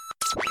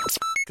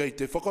Kei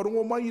te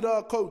whakarongo mai rā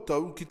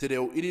koutou ki te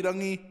reo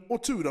irirangi o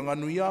Turanga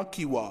nui a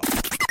Kiwa.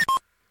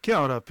 Kia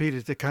ora,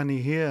 Peter Te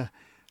Kani here.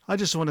 I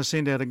just want to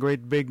send out a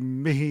great big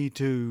mihi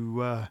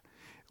to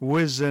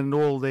Wiz and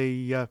all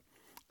the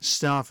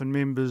staff and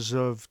members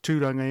of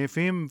Turanga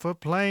FM for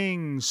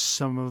playing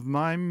some of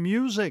my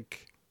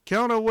music. Kia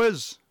ora,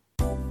 Wiz.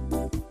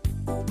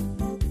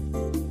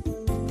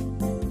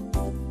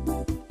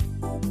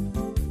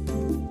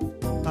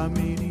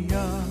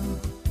 Amiria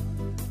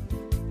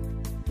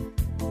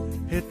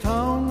He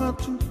taonga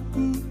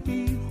tuku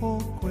I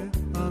hokwe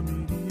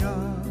Amiria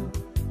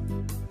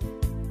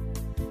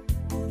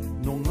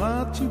No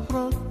ngāti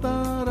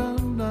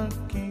pratarana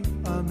ki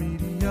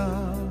Amiria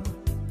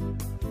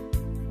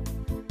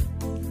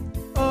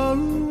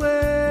Au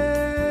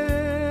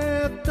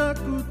e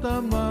taku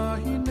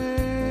tamahine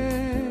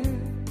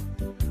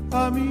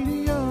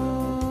Amiria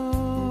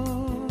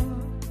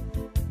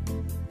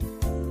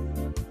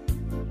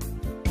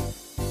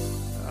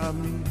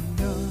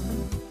Amiria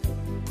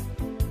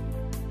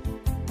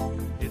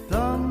E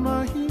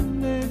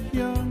tamahine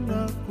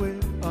hianga koe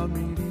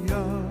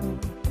Amiria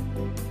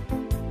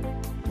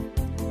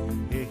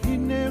E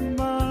hine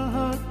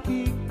maha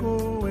ki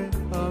koe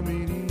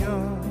Amiria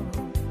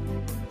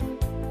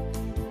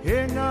He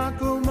ngā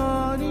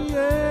kumari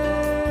e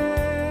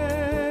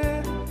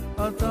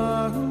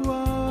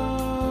atahua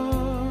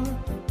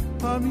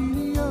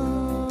Amiria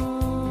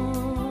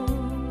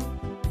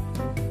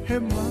He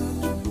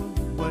mātua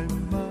wai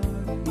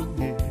mari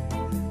e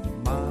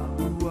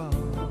maua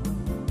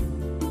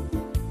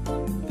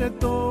Te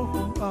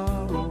tohu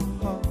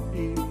aroha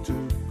I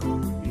tuku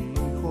I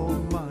ho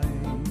mai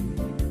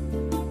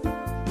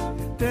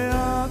Te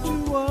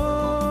atua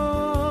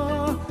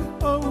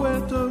o e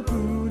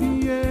tokuri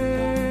e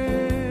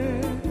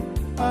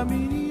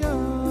Amiria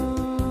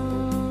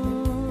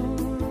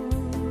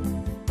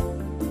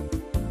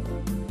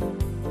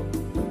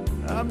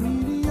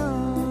Amiria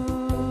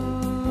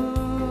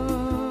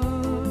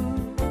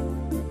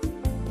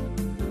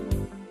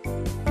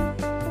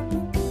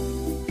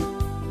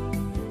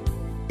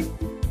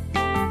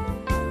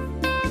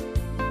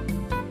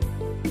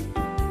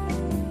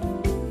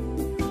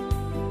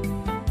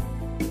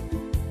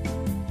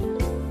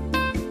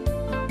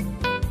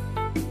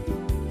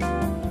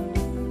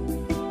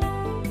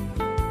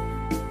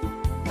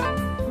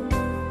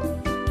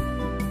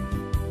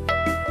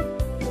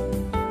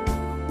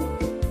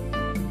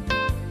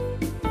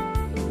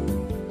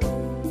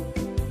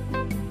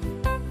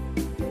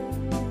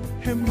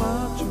He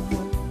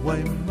mātua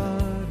wai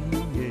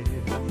mari e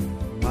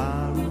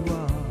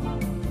marua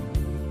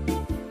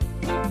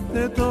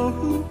Te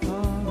tohu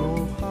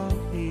aroha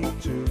I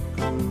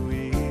tuku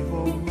I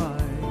ho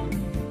mai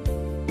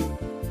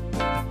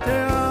Te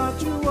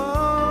atua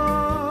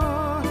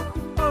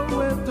au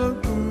e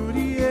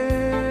tokuri e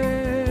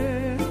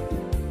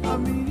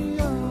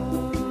Amiria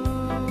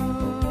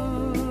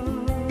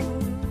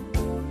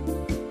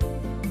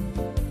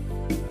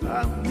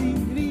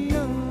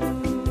Amiria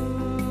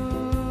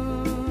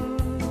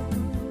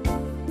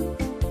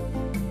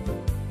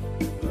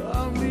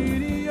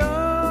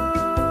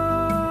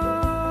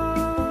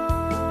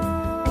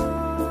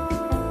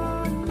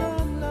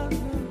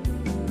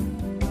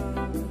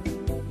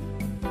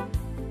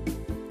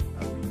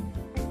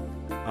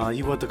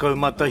I wā takau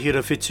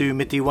matahira whetū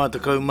me te wā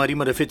takau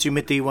marimara whetū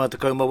me te wā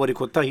takau mawari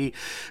ko tahi.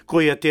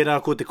 Ko ia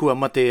tērā ko te kua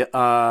mate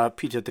a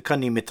Peter Te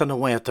Kani me tana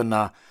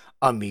waiatana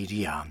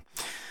Amiria.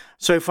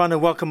 So whānau,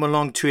 welcome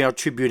along to our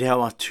tribute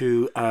hour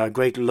to a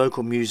great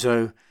local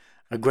muso,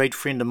 a great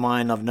friend of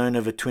mine I've known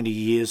over 20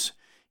 years.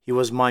 He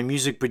was my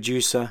music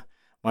producer,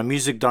 my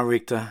music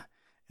director,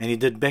 and he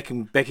did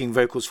backing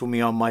vocals for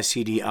me on my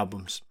CD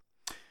albums.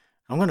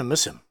 I'm going to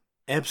miss him,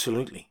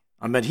 absolutely.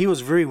 I mean, he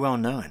was very well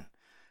known.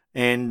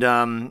 And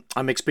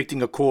I'm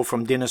expecting a call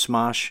from Dennis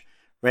Marsh,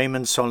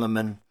 Raymond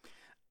Solomon,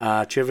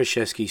 Trevor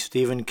Shasky,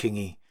 Stephen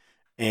Kingy,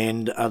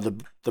 and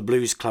the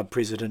Blues Club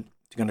president.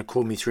 They're going to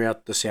call me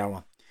throughout this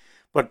hour.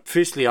 But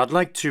firstly, I'd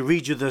like to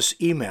read you this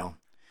email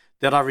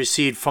that I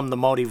received from the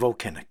Māori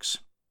Volcanics.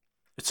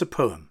 It's a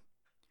poem.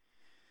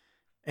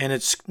 And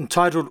it's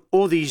entitled,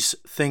 All These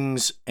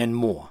Things and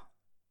More.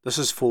 This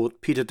is for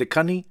Peter Te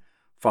Kani,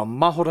 from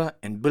Mahora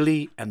and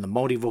Billy and the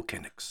Māori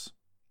Volcanics.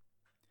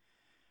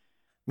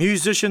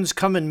 Musicians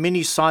come in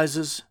many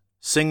sizes,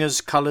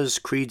 singers, colours,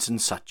 creeds and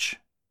such.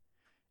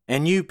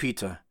 And you,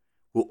 Peter,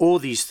 were all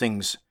these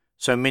things,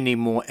 so many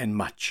more and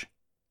much.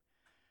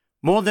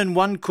 More than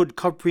one could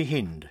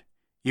comprehend,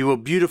 you were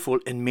beautiful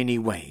in many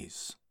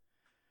ways.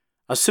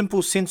 A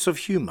simple sense of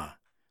humour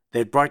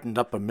that brightened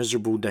up a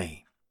miserable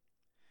day.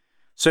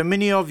 So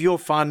many of your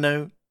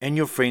whānau and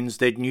your friends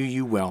that knew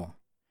you well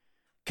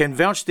can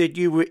vouch that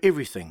you were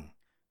everything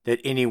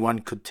that anyone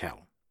could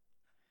tell.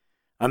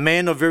 A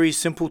man of very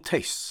simple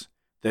tastes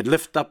that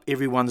lift up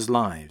everyone's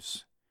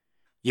lives.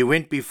 You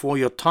went before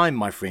your time,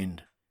 my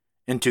friend,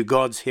 into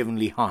God's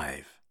heavenly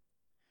hive.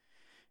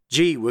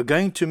 Gee, we're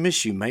going to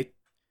miss you, mate.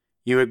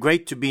 You were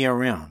great to be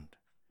around.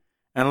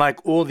 And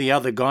like all the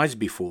other guys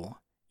before,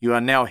 you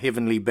are now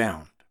heavenly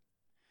bound.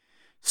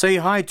 Say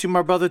hi to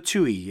my brother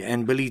Tui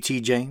and Billy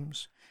T.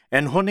 James,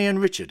 and Hone and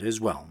Richard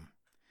as well,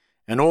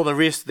 and all the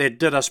rest that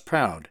did us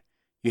proud.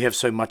 You have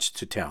so much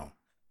to tell.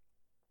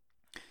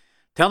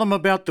 Tell them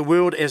about the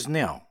world as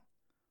now,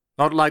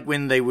 not like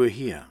when they were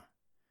here.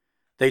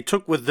 They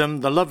took with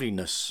them the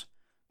loveliness,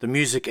 the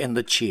music and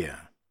the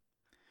cheer.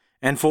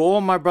 And for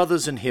all my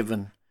brothers in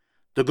heaven,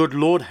 the good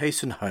Lord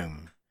hasten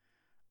home.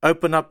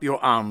 Open up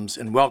your arms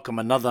and welcome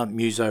another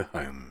muso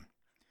home.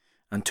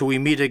 Until we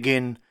meet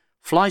again,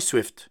 fly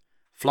swift,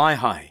 fly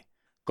high.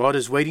 God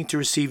is waiting to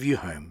receive you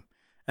home.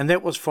 And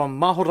that was from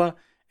Mahora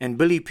and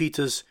Billy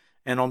Peters,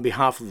 and on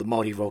behalf of the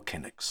Māori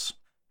Volcanics.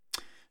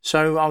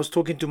 So I was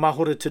talking to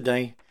Mahora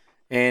today,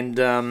 and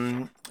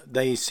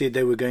they said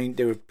they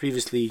were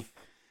previously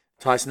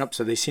ticing up,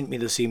 so they sent me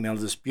this email,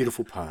 this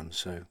beautiful poem.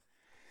 So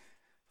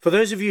for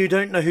those of you who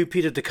don't know who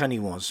Peter Te Kani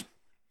was,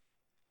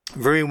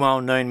 very well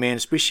known man,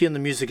 especially in the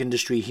music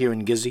industry here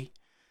in Gizzy.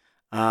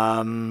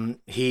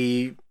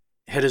 He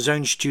had his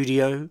own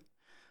studio,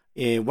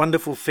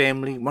 wonderful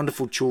family,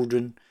 wonderful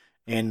children,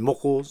 and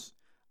mokos.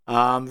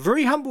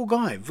 Very humble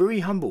guy,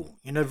 very humble,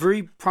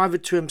 very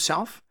private to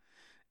himself.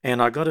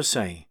 And I got to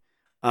say,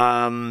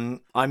 I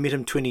met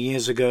him 20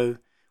 years ago.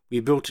 We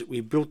built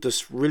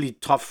this really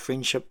tough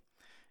friendship,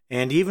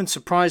 and he even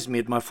surprised me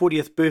at my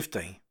 40th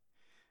birthday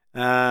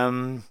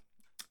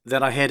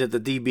that I had at the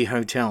DB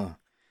Hotel.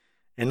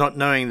 And not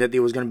knowing that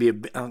there was going to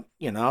be I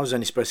was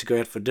only supposed to go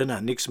out for dinner.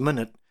 Next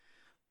minute,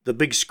 the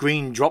big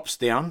screen drops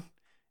down,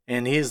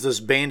 and here's this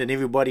band and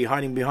everybody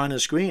hiding behind the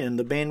screen, and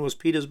the band was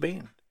Peter's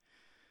band.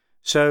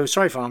 So,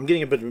 sorry if I'm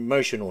getting a bit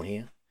emotional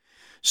here.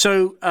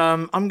 So,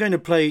 I'm going to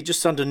play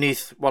just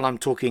underneath while I'm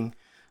talking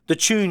the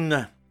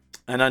tune,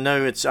 and I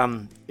know it's,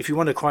 If You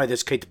Want to Cry,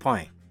 that's Kate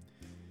Pai.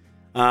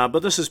 But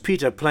this is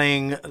Peter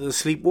playing the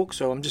Sleepwalk,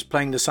 so I'm just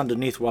playing this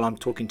underneath while I'm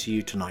talking to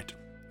you tonight.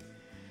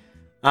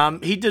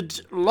 He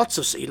did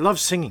he loved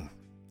singing.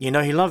 He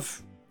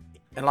loved,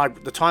 and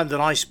like the time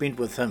that I spent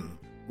with him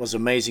was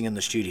amazing in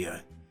the studio.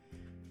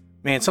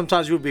 Man,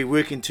 sometimes we'd be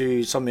working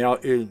to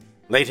something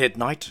late at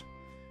night,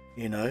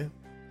 He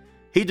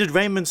did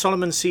Raymond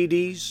Solomon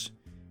CDs.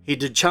 He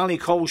did Charlie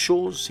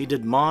Coleshaw's. He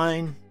did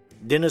mine.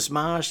 Dennis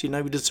Marsh, we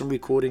did some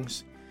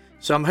recordings.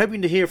 So I'm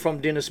hoping to hear from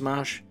Dennis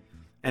Marsh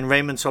and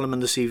Raymond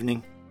Solomon this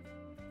evening,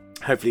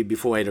 hopefully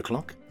before 8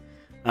 o'clock.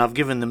 I've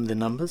given them the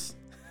numbers.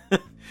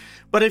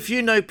 But if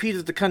you know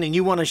Peter Te Kani and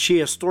you want to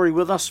share a story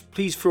with us,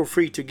 please feel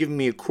free to give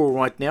me a call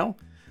right now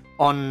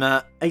on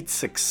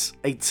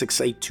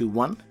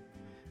 868681,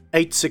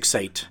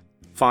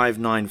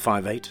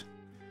 868-5958,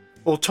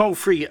 or toll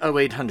free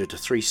 0800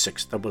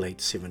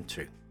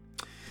 368872.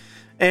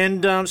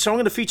 And so I'm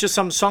going to feature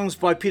some songs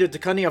by Peter Te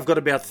Kani. I've got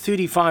about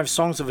 35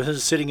 songs of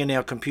his sitting in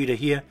our computer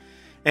here.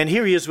 And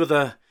here he is with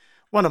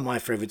one of my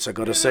favourites, I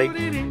got to say,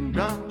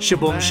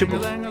 Shibum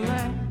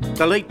Shibum.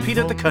 The late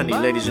Peter Te Kani,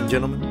 ladies and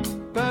gentlemen.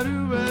 Life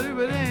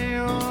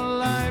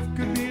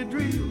could be a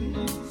dream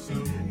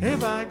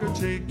if I could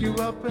take you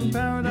up in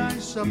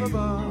paradise up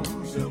above.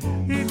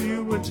 If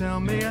you would tell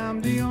me I'm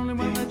the only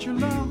one that you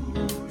love,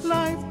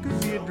 life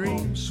could be a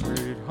dream,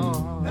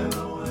 sweetheart.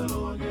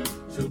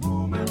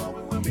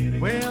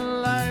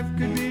 Well, life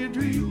could be a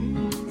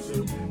dream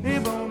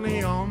if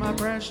only all my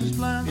precious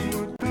plans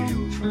would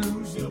come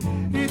true.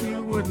 If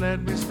you would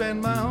let me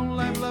spend my whole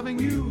life loving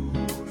you,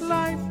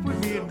 life would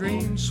be a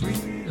dream,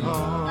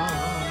 sweetheart.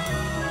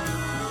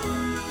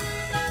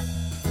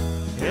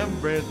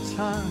 Every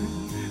time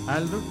I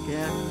look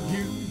at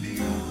you,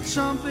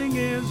 something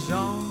is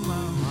on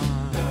my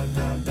mind.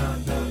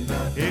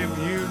 If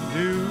you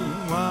do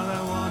what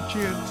I want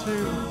you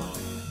to,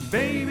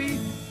 baby,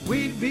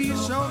 we'd be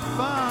so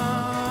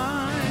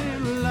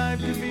fine. Life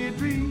could be a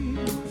dream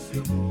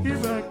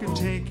if I could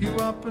take you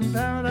up in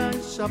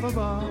paradise up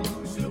above.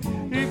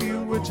 If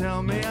you would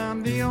tell me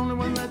I'm the only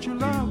one that you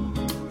love,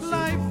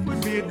 life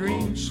would be a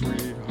dream,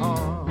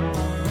 sweetheart.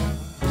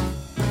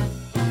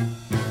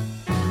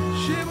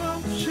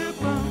 Shibum,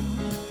 shibum,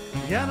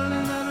 yada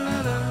la la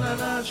la la la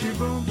la,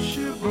 shibum,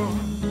 shibum,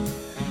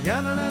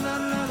 yada la la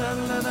la la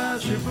la la,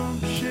 shibum,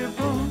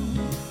 shibum,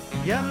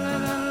 yada la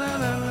la la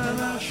la la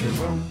la,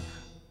 shibum.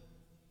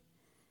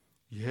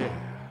 Yeah.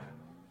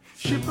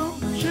 Shibum,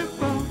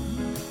 shibum,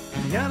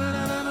 yada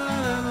la la la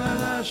la la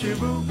la,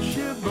 shibum,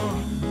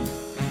 shibum,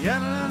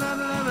 yada la la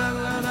la la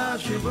la la,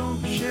 shibum,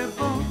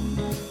 shibum,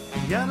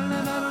 yada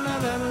la la la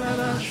la la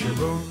la,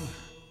 shibum.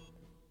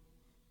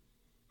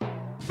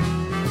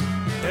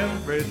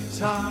 Every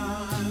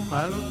time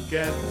I look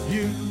at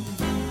you,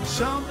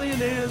 something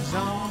is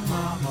on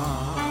my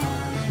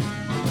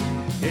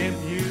mind. If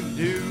you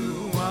do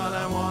what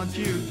I want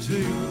you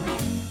to,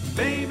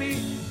 baby,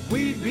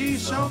 we'd be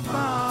so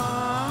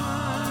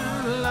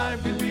fine.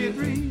 Life could be a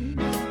dream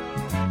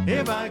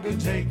if I could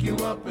take you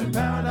up in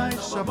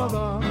paradise up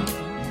above.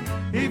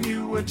 If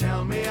you would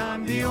tell me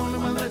I'm the only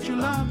one that you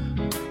love,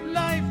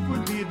 life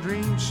would be a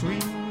dream,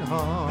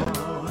 sweetheart.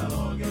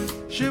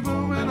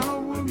 Shiboo and ho,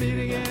 we'll meet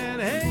again.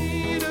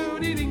 Hey,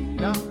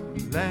 do-dee-ding-dong,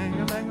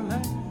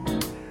 lang-a-lang-a-lang.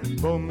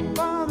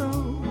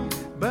 Boom-ba-do,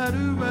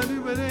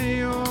 ba-do-ba-do-ba-day.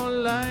 Your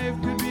life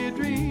could be a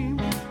dream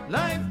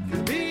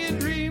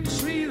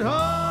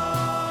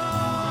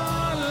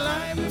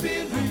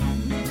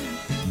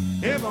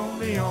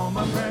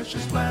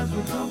precious plans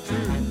will come true.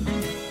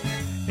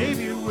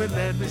 If you would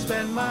let me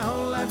spend my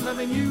whole life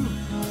loving you,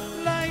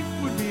 life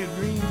would be a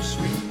dream,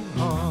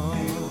 sweetheart.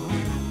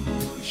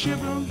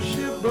 Shibum,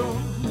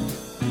 shibum,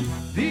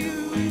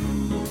 doo,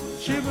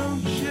 shibum,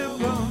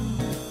 shibum,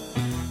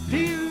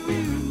 doo,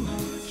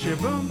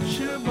 shibum,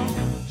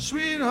 shibum,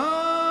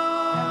 sweetheart.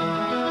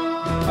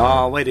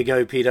 Ah, way to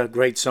go, Peter.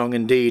 Great song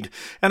indeed.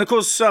 And of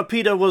course,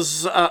 Peter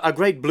was a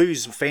great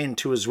blues fan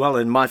too as well.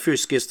 And my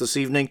first guest this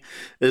evening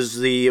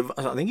is I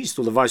think he's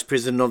still the vice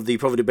president of the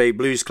Poverty Bay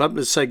Blues Club.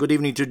 Let's say good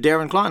evening to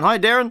Darren Klein. Hi,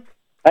 Darren.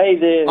 Hey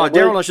there. Hi,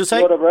 Daryl, I should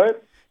say. What up, bro?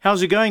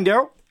 How's it going,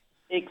 Daryl?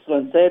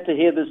 Excellent. Sad to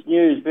hear this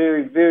news.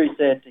 Very, very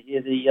sad to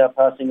hear the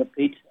passing of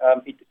Peter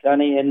Te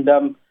Kani.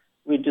 And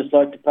we'd just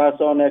like to pass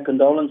on our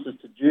condolences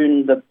to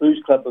June. The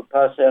Blues Club would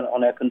pass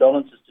on our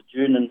condolences to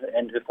June and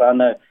her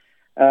whānau.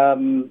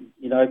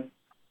 You know,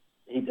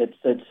 it's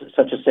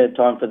such a sad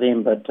time for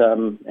them, but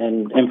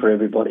and for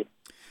everybody.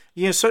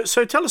 Yeah,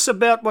 so tell us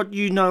about what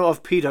you know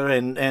of Peter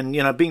and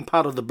you know, being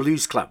part of the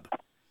Blues Club.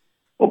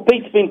 Well,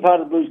 Pete's been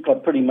part of the Blues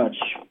Club pretty much,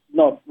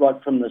 not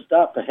right from the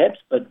start perhaps,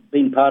 but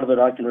being part of it,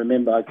 I can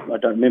remember. I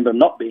don't remember him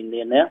not being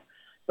there now,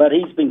 but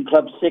he's been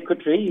club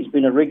secretary. He's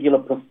been a regular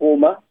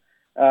performer.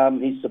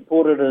 He's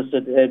supported us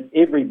at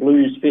every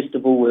blues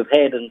festival we've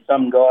had in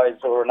some guise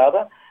or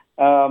another.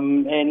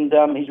 And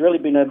he's really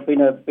been a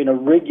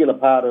regular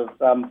part of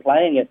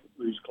playing at the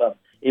Blues Club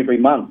every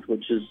month,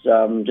 which has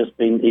just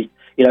been,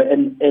 you know,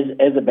 and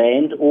as a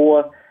band,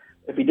 or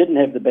if he didn't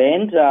have the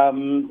band,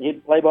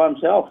 he'd play by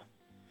himself.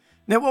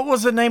 Now, what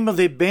was the name of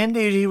their band?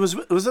 Was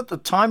it the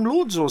Time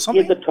Lords or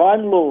something? Yeah, the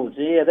Time Lords.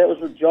 Yeah, that was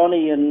with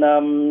Johnny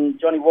and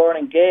Johnny Warren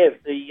and Gav,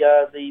 the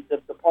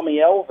Pommy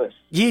Elvis.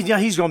 Yeah,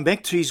 he's gone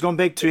back to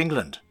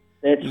England.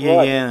 That's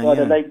right. Yeah.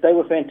 They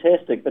were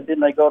fantastic, but then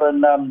they got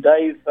in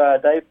Dave,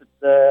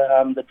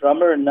 the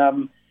drummer,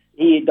 and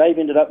Dave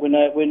ended up when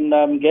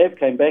Gav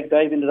came back.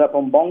 Dave ended up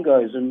on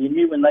bongos, and you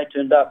knew when they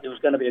turned up, there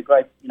was going to be a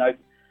great,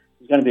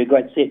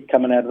 set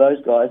coming out of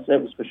those guys.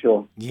 That was for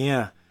sure.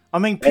 Yeah, I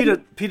mean,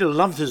 Peter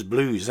loved his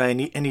blues, and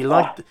he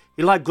liked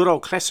good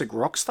old classic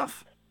rock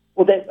stuff.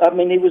 Well,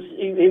 he was.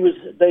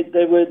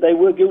 They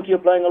were guilty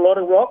of playing a lot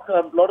of rock,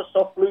 a lot of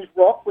soft blues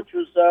rock, which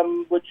was.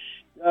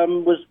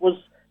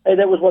 Hey,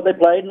 that was what they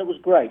played, and it was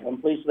great. I'm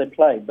pleased they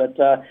played. But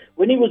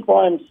when he was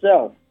by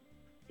himself,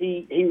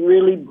 he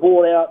really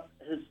brought out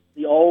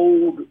the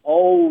old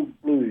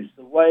blues.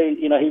 The way,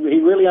 you know, he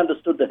really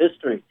understood the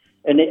history,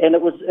 and it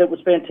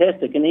was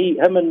fantastic. And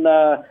him and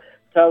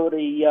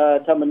Tawari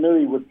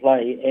Tamanui would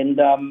play and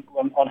on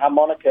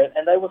harmonica,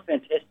 and they were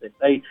fantastic.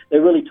 They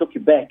really took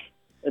you back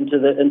into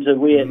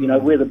where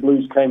where the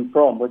blues came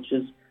from, which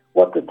is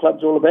what the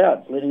club's all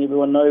about, letting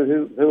everyone know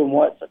who and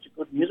why it's such a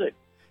good music.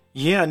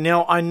 Yeah,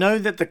 now I know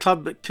that the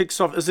club kicks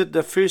off, is it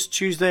the first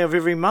Tuesday of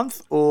every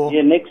month? Or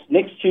yeah,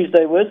 next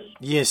Tuesday was.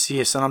 Yes,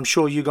 and I'm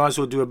sure you guys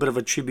will do a bit of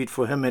a tribute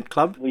for him at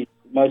club. We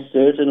most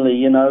certainly,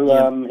 he's,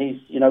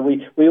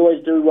 we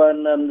always do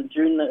one in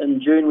June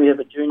we have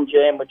a June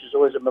Jam, which is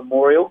always a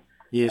memorial.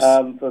 Yes.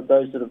 For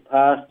those that have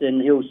passed, and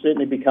he'll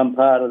certainly become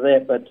part of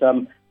that. But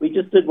we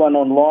just did one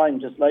online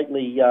just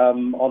lately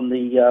on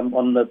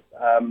the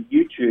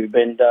YouTube,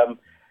 and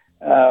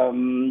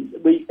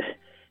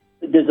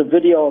there's a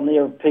video on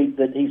there of Pete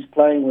that he's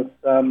playing with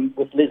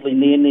Leslie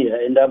Near,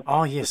 and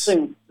oh yes,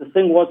 the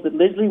thing was that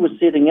Leslie was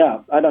setting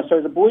up.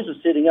 The boys were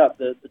setting up.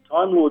 The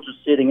Time Lords were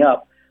setting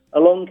up.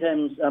 Along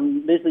comes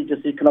Leslie.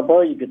 Just said, "Can I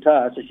borrow your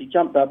guitar?" So she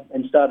jumped up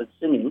and started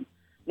singing.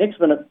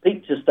 Next minute,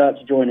 Pete just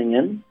starts joining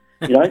in.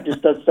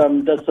 Just does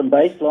some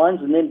bass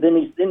lines, and then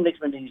next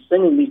minute he's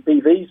singing these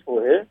BVs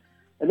for her,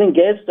 and then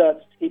Gav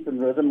starts keeping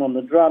rhythm on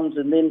the drums,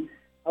 and then.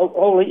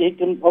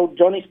 Old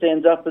Johnny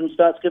stands up and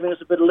starts giving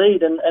us a bit of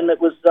lead, and it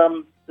was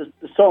the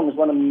song is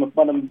one of my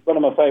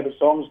favourite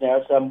songs now.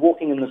 It's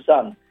 "Walking in the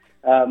Sun."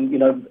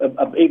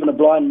 Even a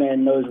blind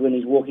man knows when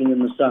he's walking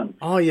in the sun.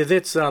 Oh yeah,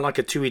 that's like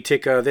a Tui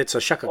Teka. That's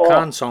a Shaka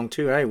Khan song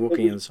too, eh?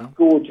 Walking in the Sun.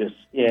 Gorgeous.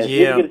 Yeah. If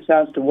you get a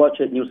chance to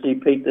watch it, and you'll see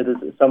Pete that is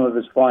some of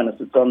his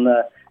finest. It's on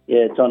the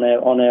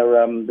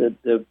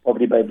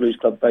Poverty Bay Blues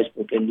Club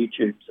Facebook and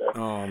YouTube. So.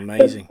 Oh,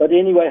 amazing! But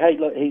anyway, hey,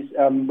 look, he's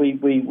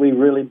we're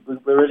really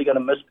going to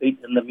miss Pete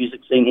in the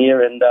music scene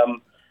here, and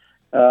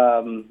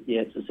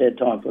it's a sad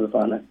time for the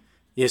whānau.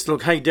 Yes,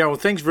 look, hey Daryl,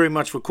 thanks very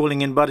much for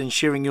calling in, bud, and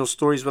sharing your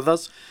stories with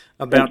us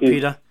about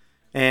Peter.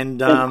 And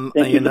thank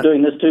you for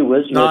doing this too,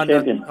 Wiz. You're a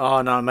champion.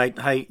 No, mate.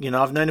 Hey,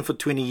 I've known him for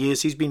 20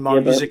 years. He's been my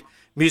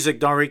music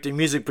director,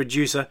 music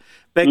producer,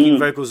 backing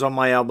vocals on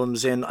my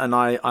albums, and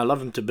I love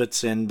him to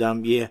bits. And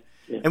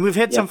and we've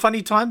had some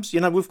funny times.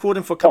 We've called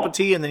him for a cup of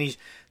tea, and then he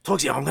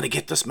talks. I'm going to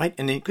get this, mate.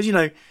 And then because he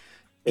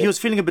was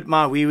feeling a bit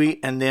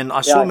ma-wee-wee, and then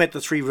I saw him at the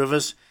Three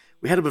Rivers.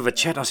 We had a bit of a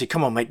chat. I said,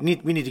 "Come on, mate,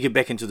 we need to get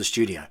back into the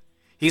studio."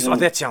 He's like,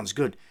 "That sounds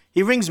good."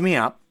 He rings me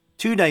up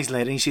 2 days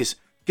later, and he says,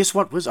 "Guess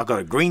what, Wiz? I got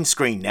a green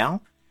screen now."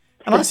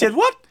 And I said,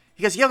 "What?"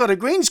 He goes, "Yeah, I got a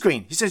green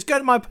screen." He says, "Go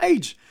to my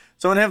page."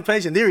 So I have a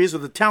page, and there he is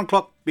with the town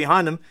clock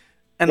behind him,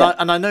 and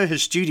I know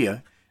his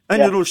studio,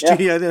 little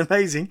studio. They're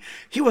amazing.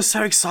 He was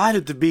so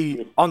excited to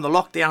be on the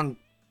lockdown,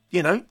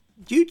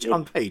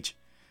 YouTube page,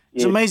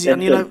 It's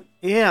amazing, and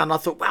and I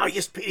thought, wow,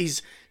 yes,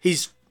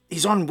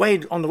 he's on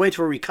the way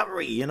to a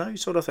recovery,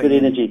 sort of thing.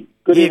 Good energy.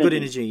 Good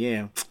energy,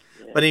 yeah.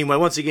 But anyway,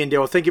 once again,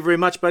 Daryl, thank you very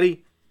much,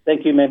 buddy.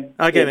 Thank you, man.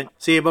 Okay, man.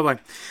 See you. Bye-bye.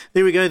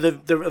 There we go, the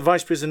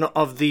Vice President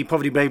of the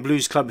Poverty Bay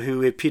Blues Club,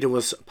 who Peter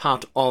was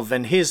part of.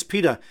 And here's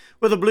Peter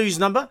with a blues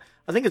number.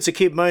 I think it's a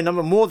Kid Mo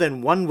number, More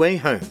Than One Way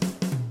Home.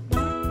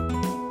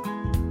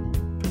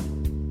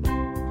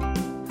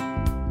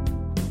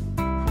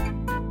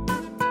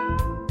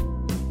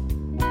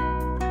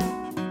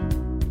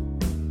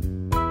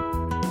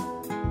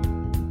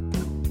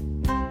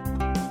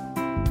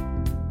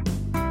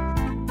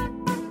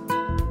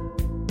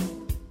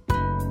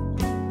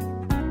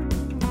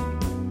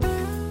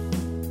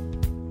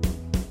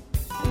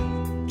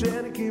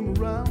 Daddy came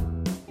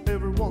around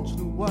every once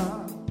in a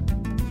while.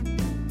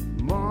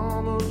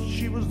 Mama,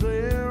 she was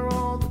there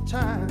all the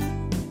time.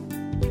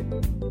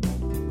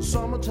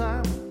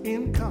 Summertime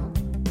in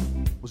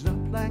Compton was not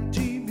like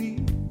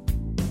TV,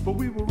 but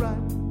we were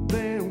right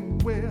there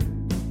where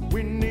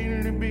we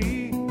needed to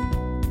be.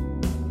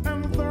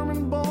 And the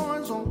Thurman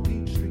boys on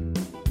Peach Street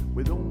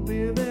with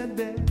only their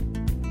dad,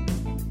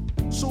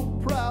 so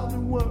proud they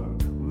were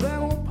that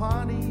old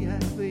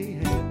Pontiac they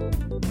had.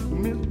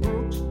 Miss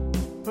Brooks,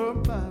 her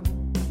Bible,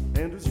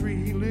 and the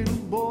three little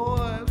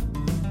boys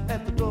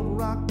at the Double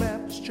Rock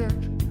Baptist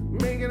Church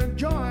making a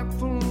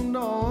joyful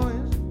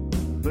noise.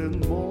 There's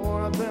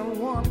more than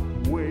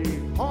one way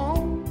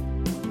home.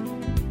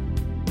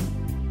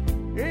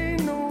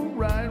 Ain't no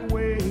right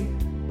way,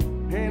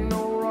 ain't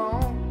no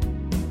wrong.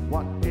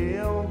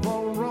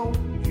 Whatever road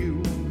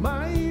you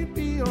might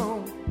be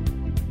on,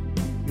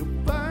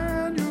 you'll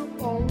find your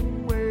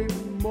own way,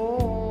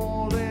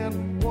 more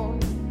than one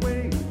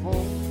way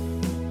home.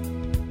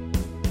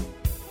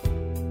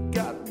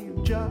 Got me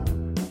a job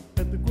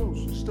at the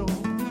grocery store,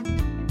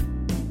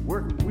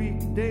 working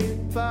weekday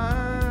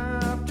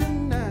 5 to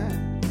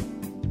 9.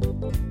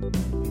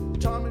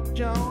 Tommy,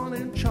 John,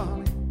 and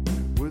Charlie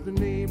were the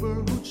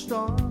neighborhood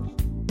stars,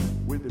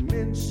 with the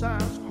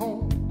mid-sized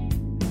home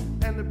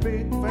and the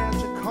big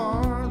fancy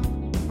cars.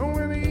 And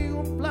when the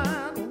eagle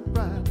flied on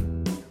Friday,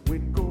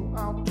 we'd go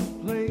out to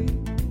play,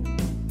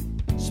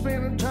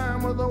 spending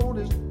time with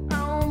Otis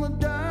out on the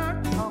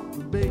dock of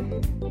the bay.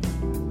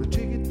 The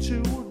ticket to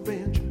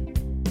adventure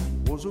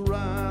was a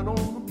ride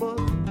on the bus.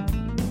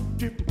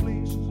 Different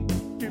places,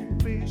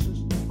 different faces,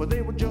 but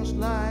they were just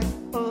like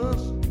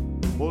us.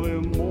 Well,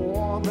 there's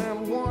more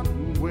than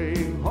one way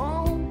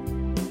home.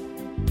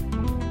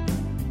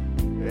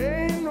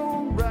 Ain't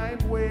no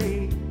right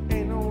way,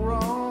 ain't no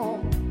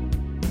wrong.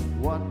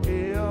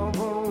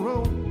 Whatever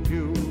road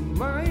you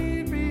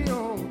might be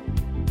on,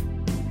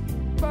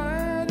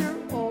 find your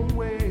own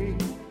way,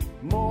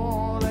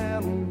 more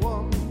than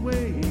one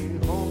way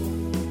home.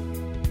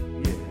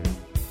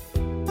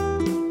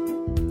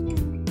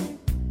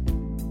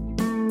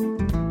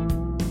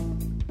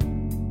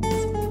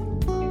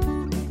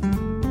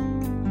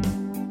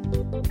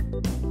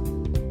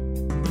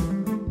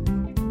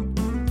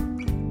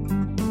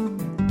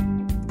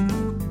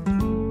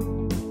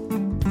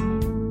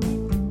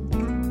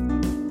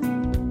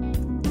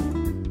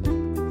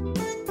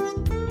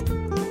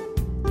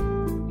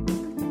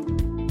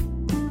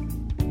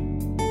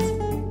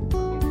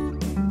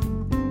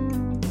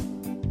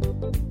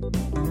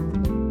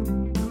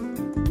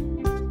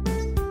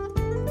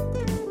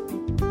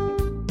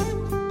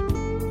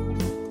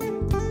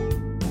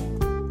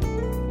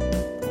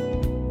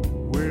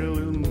 Well,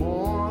 there's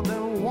more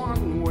than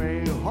one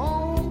way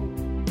home.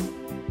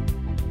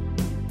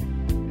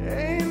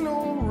 Ain't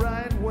no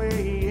right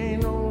way,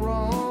 ain't no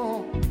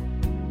wrong.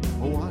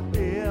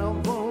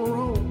 Whatever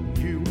road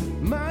you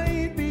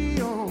might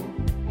be on,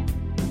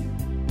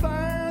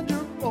 find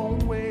your own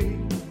way,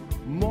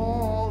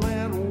 more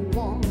than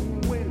one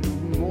way,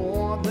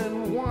 more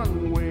than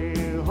one way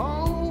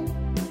home.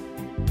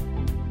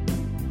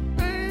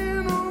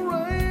 Ain't no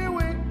right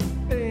way,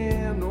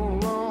 ain't no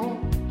wrong.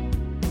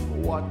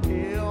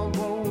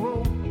 Whatever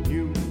road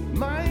you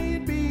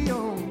might be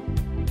on,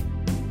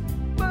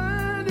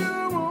 find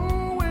your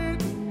own way,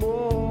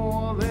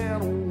 more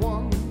than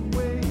one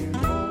way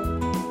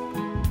home.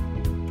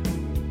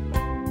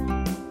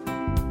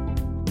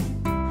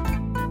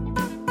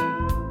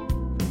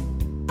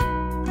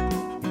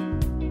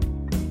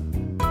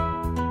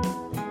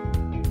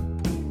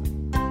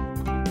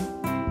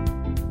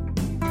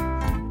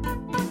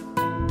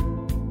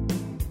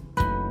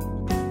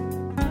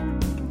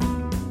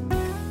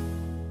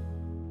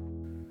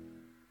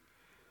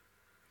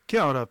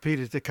 Kia ora,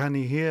 Peter Te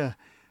Kani here.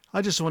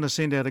 I just want to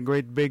send out a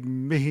great big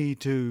mihi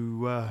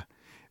to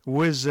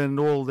Wiz and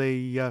all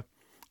the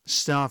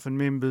staff and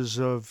members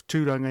of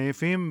Turanga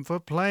FM for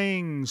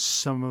playing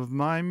some of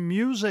my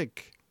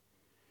music.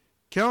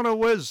 Kia ora,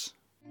 Wiz.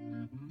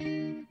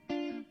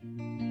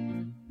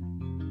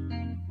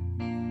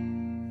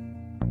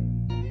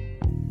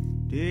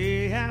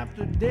 Day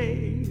after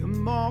day,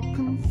 I'm more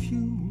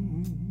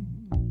confused.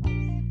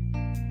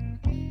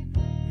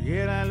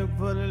 Yet I look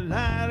for the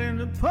light in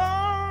the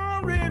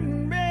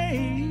pouring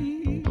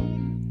rain.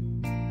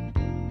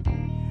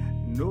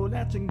 No,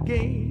 that's a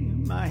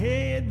game I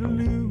had to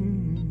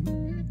lose.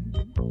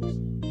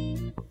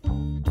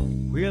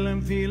 Well,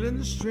 I'm feeling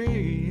the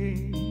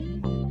strain.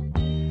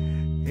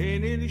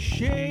 Ain't it a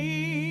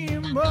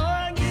shame?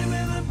 Boy, give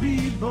me the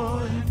beat,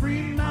 boy, and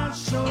free my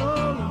soul.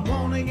 I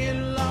wanna get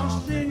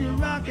lost in your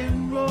rock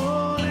and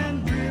roll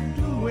and drift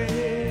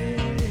away.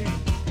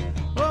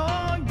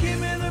 Oh, give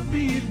me the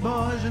beat,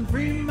 boys, and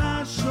free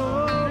my soul.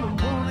 I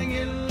wanna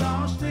get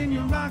lost in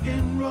your rock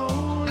and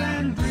roll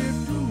and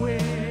drift away.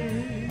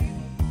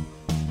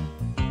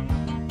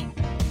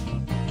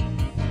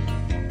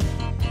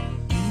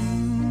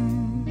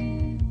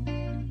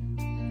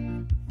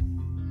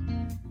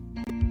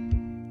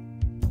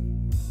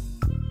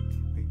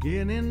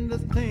 Beginning to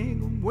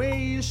think of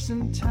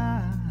wasting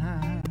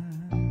time.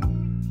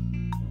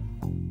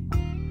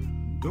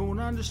 Don't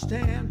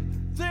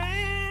understand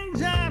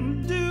things I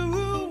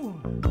do.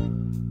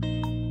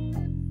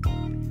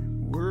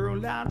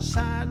 World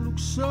outside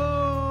looks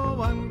so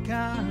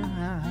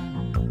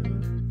unkind.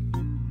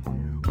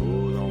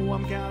 Although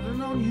I'm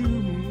counting on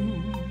you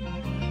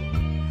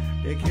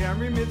to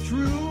carry me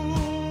through.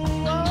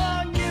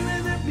 Oh, give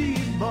me the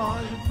beat,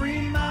 boys, and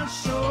free my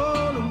soul.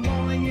 I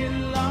wanna get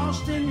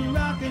lost in your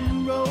rock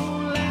and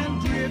roll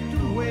and drift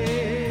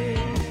away.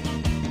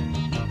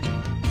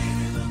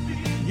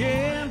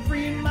 Yeah, and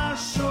free my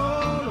soul.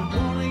 I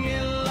wanna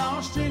get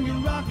lost in your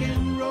rock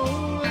and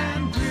roll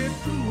and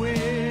drift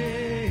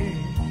away.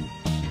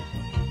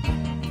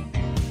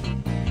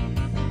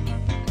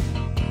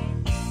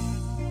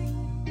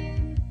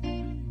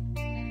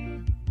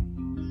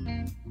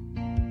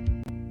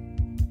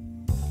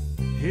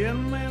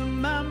 And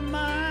when my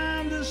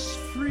mind is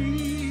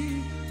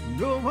free,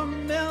 go a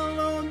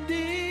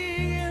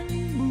melody and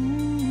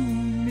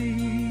move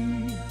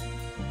me.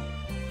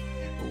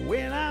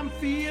 When I'm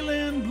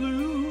feeling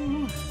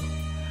blue,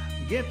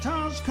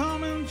 guitar's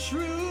coming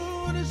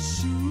through to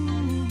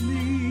soothe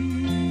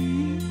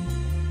me.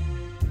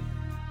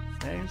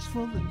 Thanks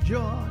for the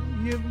joy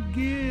you've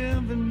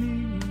given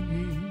me.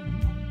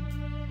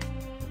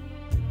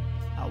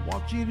 I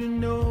want you to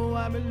know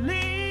I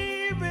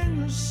believe in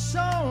your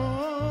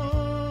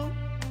soul.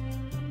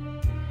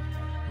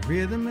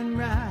 Rhythm and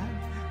right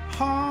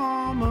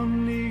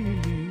harmony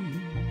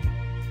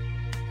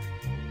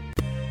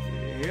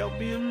help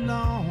me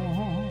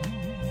along,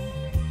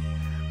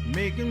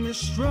 making me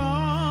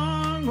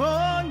strong.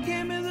 Oh,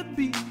 give me the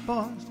beat,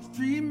 boys, to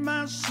free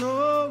my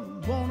soul.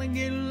 Wanna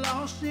get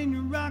lost in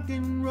your rock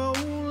and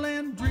roll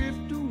and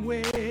drift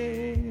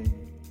away.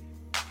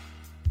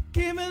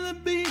 Give me the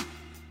beat,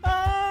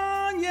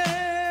 oh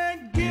yeah.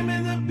 Give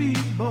me the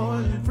beat,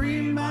 boys, and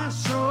free my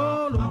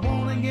soul. I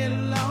wanna get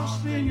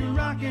lost in your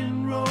rock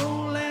and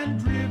roll and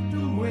drift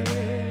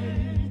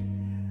away.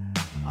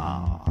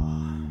 Ah.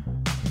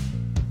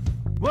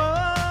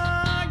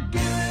 Whoa,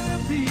 give me the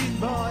beat,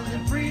 boys,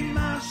 and free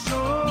my soul.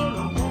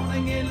 I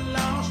wanna get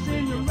lost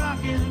in your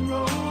rock and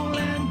roll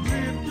and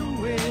drift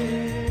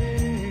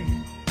away.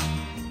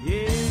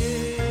 Yeah.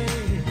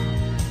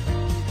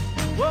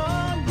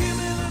 Whoa, give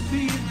me the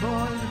beat,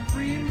 boys, and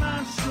free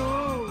my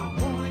soul. I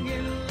wanna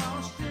get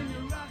lost in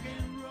your rock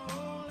and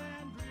roll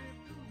and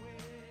drift away.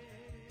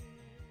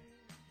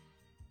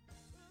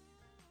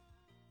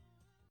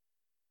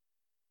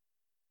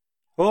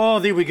 Oh,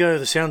 there we go.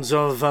 The sounds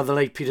of the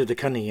late Peter Te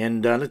Kani.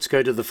 And let's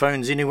go to the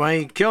phones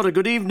anyway. Kia ora,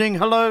 good evening.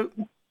 Hello.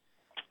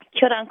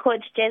 Kia ora,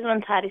 Coach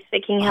Jasmine Tari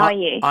speaking. How are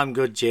you? I'm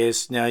good,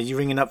 Jess. Now, you're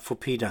ringing up for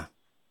Peter.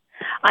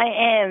 I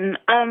am.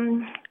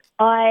 I'm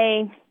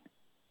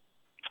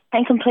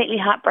completely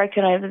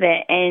heartbroken over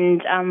that,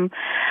 and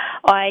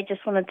I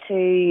just wanted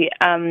to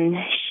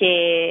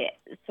share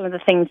some of the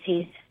things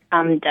he's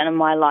done in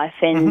my life.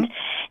 And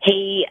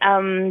he,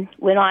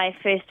 when I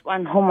first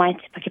won Homai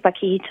Te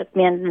Pakipaki, he took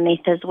me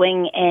underneath his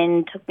wing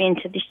and took me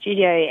into the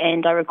studio,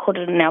 and I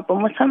recorded an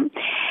album with him.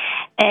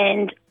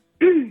 And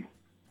it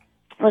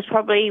was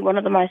probably one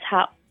of the most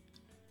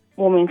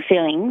heartwarming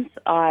feelings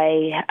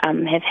I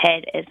have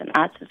had as an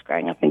artist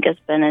growing up in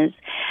Gisborne, is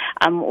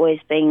always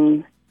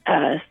being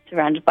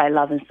surrounded by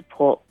love and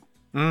support.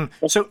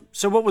 So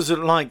what was it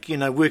like,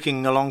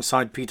 working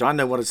alongside Peter? I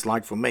know what it's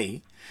like for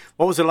me.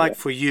 What was it like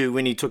for you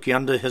when he took you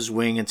under his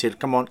wing and said,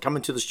 come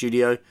into the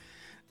studio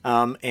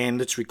and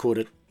let's record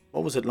it?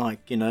 What was it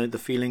like, the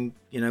feeling,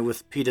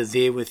 with Peter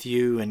there with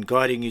you and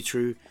guiding you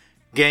through,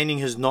 gaining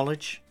his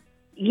knowledge?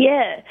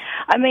 Yeah.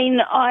 I mean,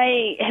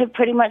 I have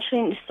pretty much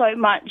learned so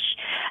much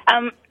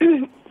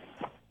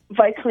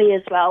vocally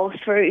as well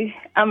through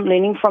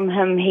learning from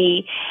him.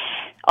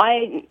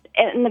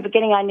 In the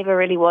beginning, I never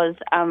really was,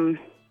 I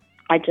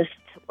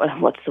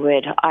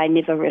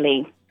never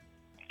really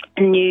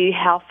knew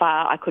how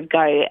far I could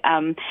go,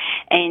 and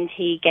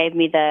he gave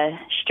me the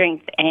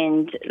strength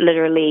and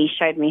literally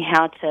showed me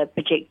how to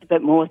project a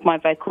bit more with my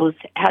vocals,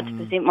 how to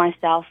present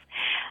myself,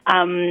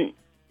 to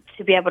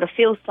be able to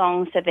feel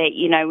songs so that,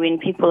 when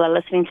people are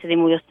listening to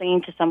them or you're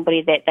singing to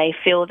somebody, that they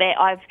feel that.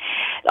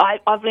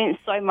 I've learned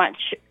so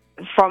much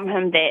from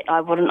him that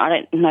I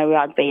don't know where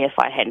I'd be if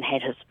I hadn't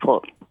had his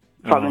support.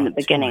 from in the too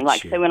beginning.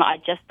 much, So when I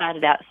just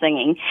started out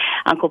singing,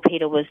 Uncle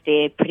Peter was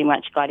there pretty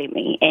much guiding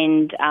me.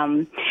 And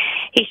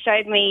he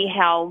showed me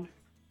how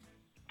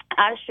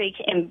artistry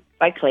and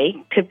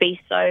vocally could be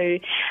so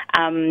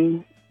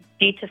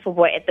beautiful,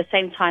 but at the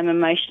same time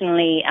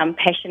emotionally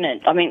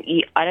passionate. I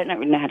mean, I don't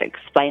really know how to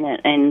explain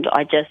it, and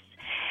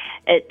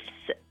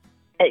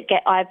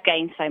I've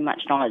gained so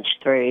much knowledge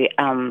through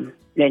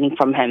learning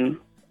from him,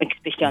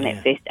 especially on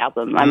that first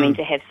album. I mean,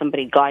 to have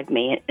somebody guide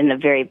me in the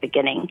very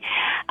beginning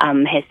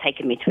has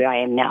taken me to where I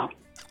am now.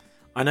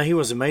 I know he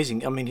was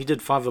amazing. I mean, he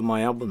did 5 of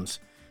my albums,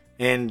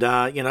 and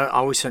I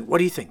always said, "What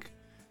do you think?"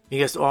 He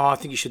goes, "Oh, I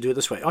think you should do it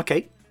this way."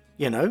 Okay,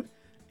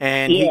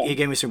 and he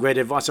gave me some great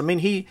advice. I mean,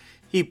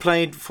 he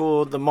played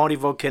for the Māori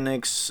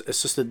Volcanics,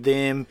 assisted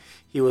them.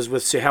 He was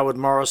with Sir Howard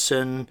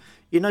Morrison,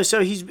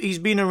 so he's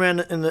been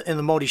around in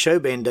the Māori show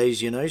band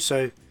days,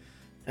 so,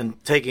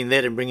 and taking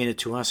that and bringing it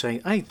to us,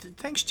 saying, "Hey,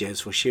 thanks,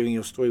 Jazz, for sharing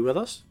your story with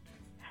us."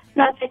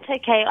 No, that's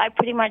okay. I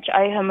pretty much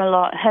owe him a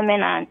lot, him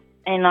and Aunt,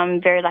 and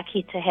I'm very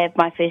lucky to have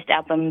my first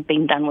album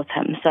being done with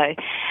him. So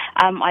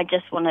I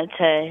just wanted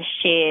to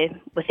share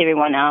with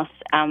everyone else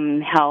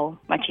how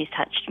much he's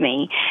touched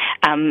me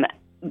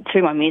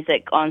through my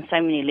music on so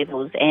many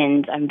levels,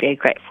 and I'm very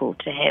grateful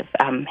to have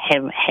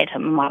had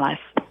him in my life.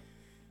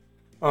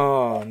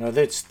 Oh, no,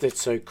 that's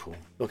so cool.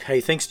 Look,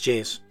 hey, thanks,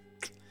 Jazz.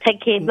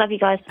 Take care. Love you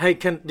guys. Hey,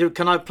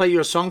 can I play you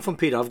a song from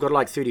Peter? I've got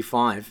like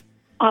 35.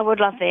 I would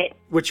love that.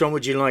 Which one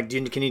would you like?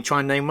 Can you try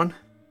and name one?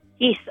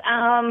 Yes.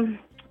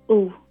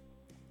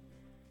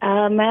 May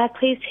I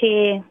please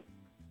hear...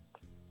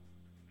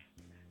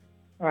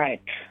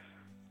 Right.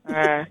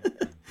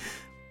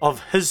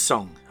 Of his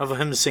song, of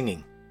him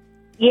singing.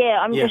 Yeah,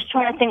 I'm just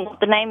trying to think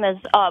what the name is.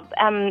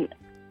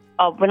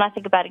 When I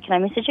think about it, can I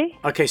message you?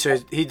 Okay, so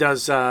he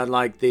does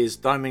there's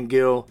Diamond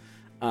Girl,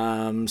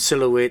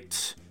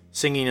 Silhouette,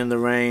 Singing in the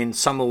Rain,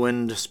 Summer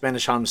Wind,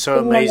 Spanish Harm, So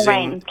Singing Amazing. In the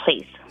Rain,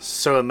 please.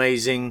 So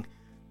Amazing,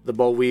 The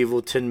Bold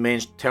Weevil, Tin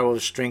Man, Tower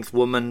of Strength,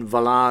 Woman,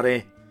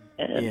 Valare.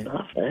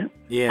 Love that.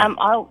 Yeah.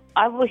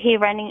 I will hear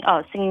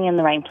Singing in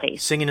the Rain,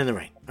 please. Singing in the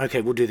Rain. Okay,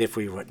 we'll do that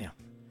for you right now.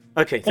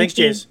 Okay, thanks,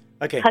 you. Jess.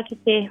 Okay. Ka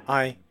kite.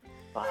 Bye.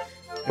 Bye.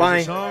 Bye.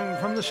 Here's a song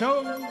from the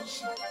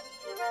shows.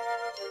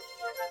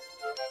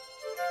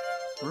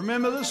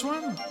 Remember this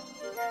one?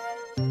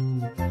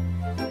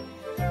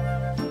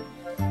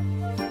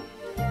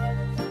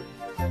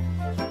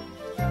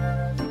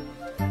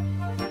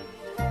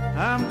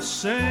 I'm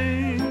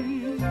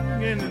singing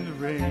in the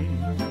rain,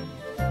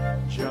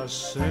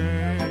 just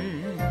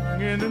singing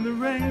in the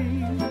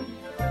rain.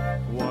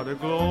 What a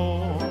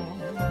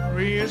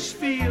glorious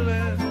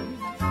feeling,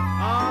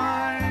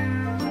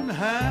 I'm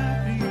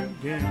happy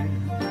again.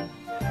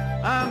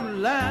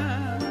 I'm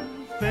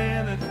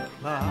laughing at the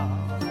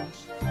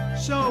clouds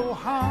so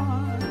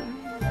high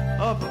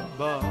up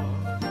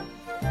above.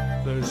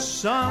 The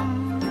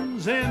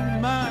sun's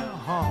in my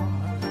heart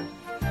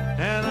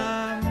and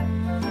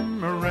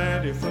I'm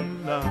ready for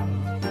love.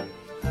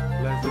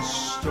 Let the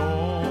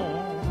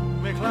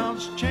stormy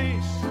clouds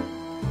chase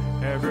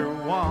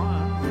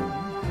everyone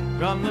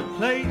from the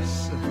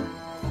place.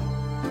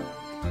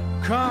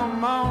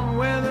 Come on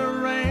with the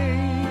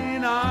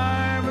rain,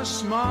 I've a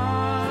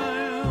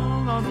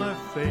smile on my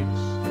face.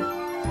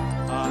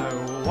 I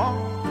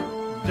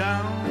walk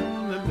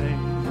down the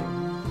lane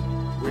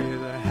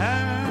with a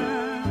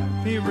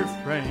happy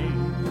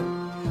refrain,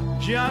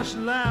 just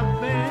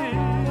laughing,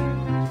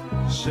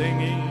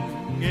 singing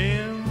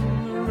in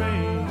the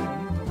rain.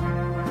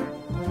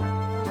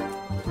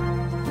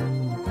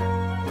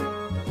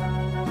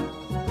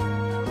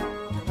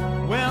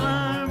 Well,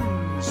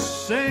 I'm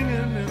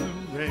singing in the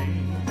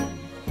rain,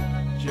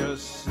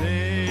 just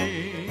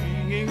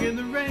singing in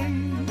the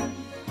rain.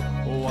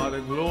 What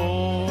a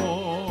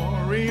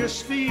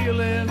glorious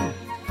feeling,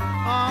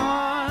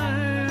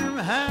 I'm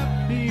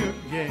happy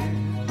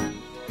again.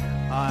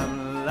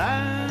 I'm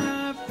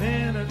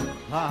laughing at the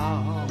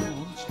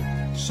clouds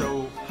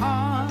so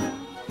high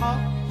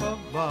up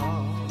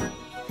above.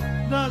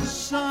 The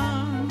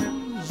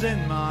sun's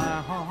in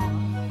my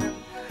heart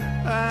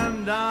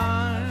and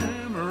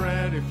I'm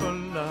ready for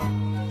love.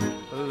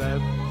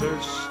 Let the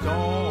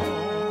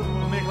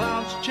stormy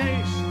clouds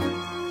chase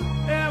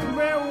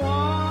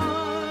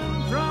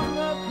everyone from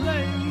the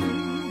place.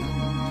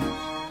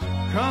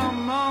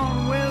 Come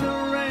on with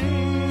the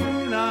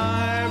rain,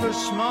 I've a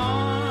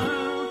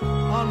smile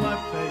on my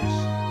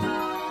face.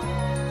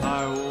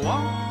 I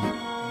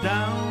walk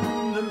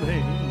down the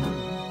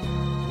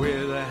lane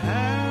with a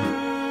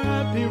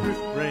happy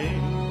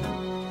refrain,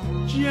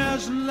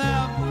 just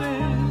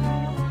laughing,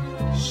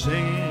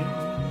 singing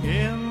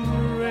in the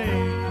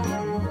rain.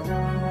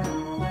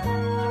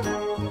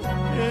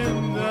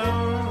 In the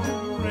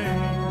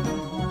rain,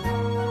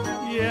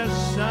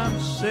 yes, I'm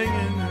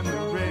singing in the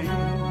rain.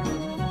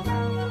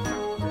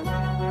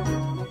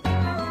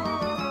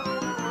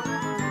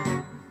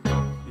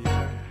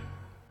 Yeah.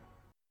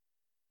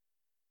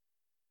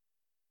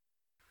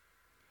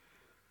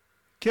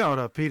 Kia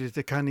ora, Peter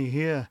Te Kani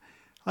here.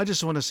 I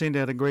just want to send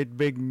out a great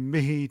big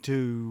mihi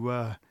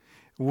to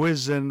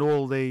Wiz and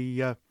all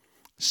the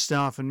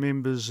staff and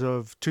members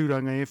of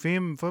Turanga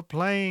FM for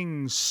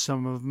playing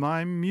some of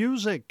my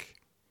music.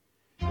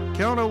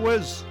 Kia ora,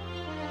 Wiz.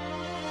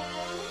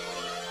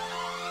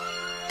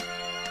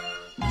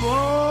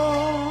 Volare,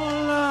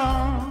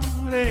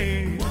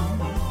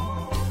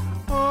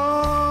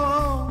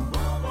 oh,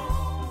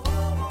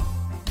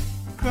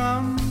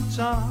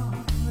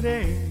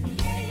 cantare,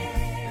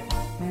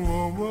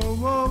 whoa, whoa,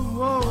 whoa,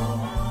 whoa.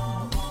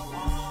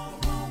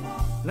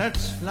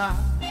 Let's fly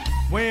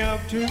way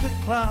up to the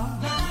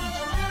clouds,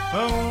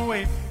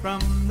 away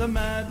from the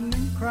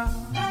maddening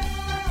crowd.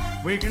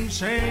 We can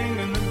sing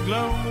in the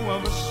glow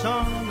of a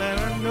song that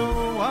I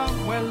know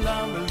of, where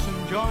lovers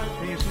enjoy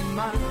peace of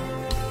mind.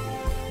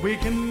 We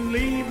can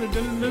leave the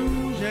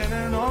delusion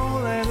and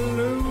all that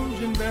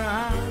illusion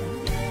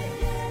behind.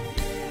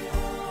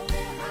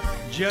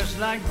 Just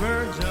like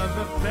birds of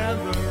a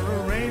feather,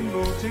 a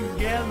rainbow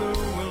together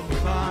we'll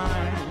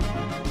find.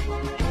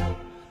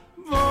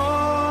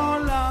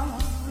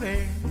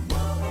 Volare,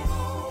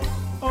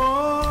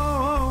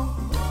 oh,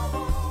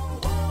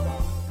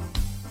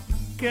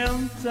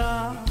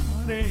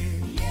 cantare,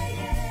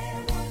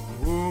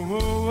 oh,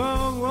 oh,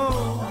 oh,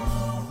 oh.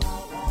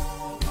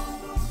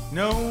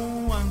 No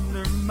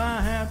wonder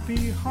my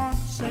happy heart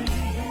sings.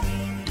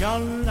 Your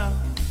love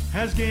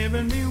has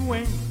given me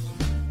wings.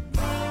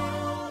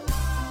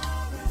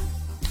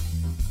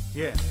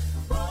 Yeah.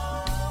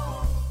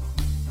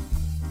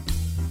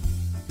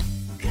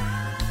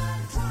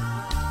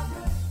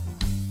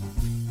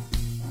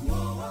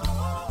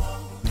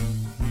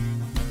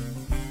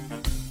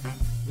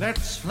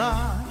 Let's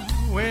fly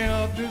way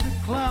up to the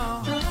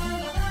clouds,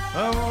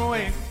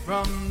 away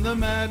from the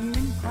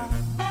maddening crowd.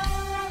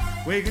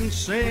 We can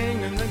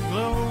sing in the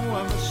glow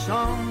of a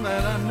song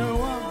that I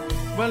know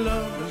of, where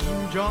lovers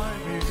enjoy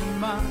peace of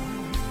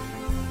mind.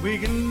 We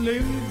can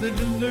leave the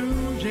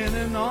delusion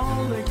and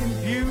all the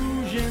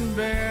confusion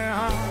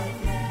behind.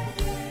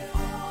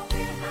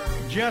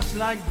 Just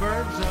like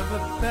birds of a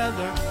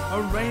feather,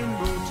 a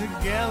rainbow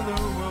together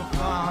we'll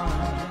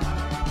find.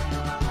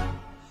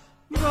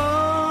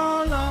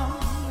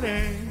 Volare,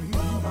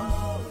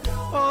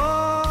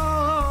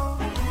 oh,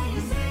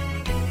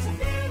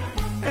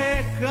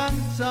 e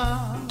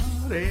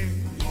cantare,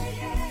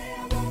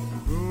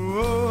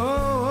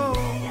 oh,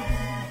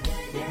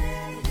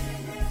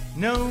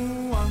 no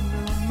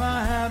wonder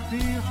my happy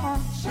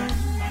heart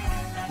sings.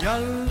 Your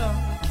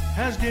love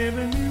has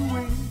given me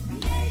wings.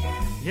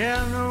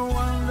 Yeah, no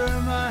wonder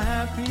my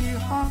happy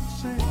heart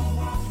sings.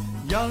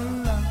 Your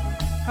love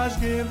has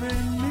given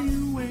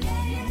me wings.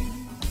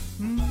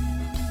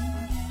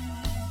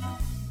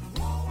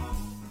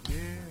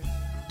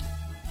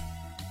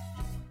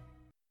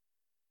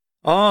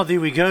 Oh, there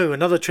we go.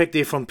 Another track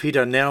there from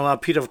Peter. Now,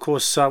 Peter, of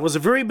course, was a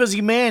very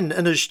busy man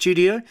in his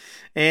studio.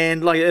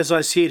 And like as I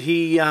said,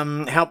 he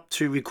helped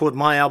to record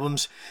my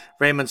albums,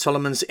 Raymond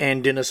Solomon's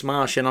and Dennis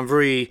Marsh. And I'm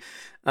very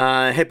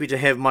happy to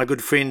have my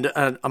good friend,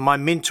 my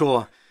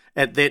mentor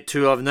at that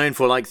too, I've known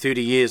for like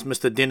 30 years,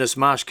 Mr. Dennis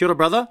Marsh. Kia ora,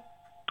 brother.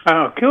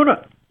 Oh, kia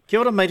ora. Kia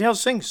ora, mate.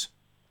 How's things?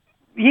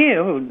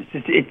 Yeah, well,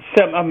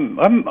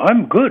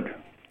 I'm good.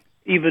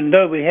 Even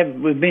though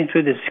we've been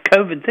through this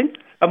COVID thing,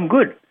 I'm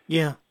good.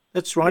 Yeah.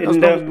 That's right,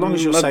 And, as long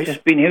as you're I've safe.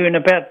 just been hearing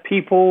about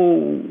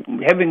people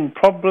having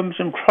problems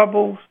and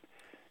troubles,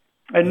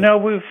 and now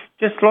we've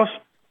just lost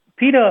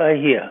Peter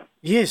here.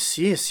 Yes,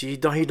 he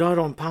died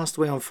on, passed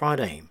away on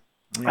Friday.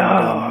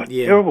 And,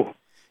 yeah. Terrible.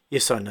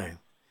 Yes, I know.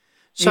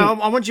 So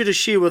I want you to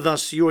share with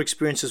us your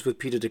experiences with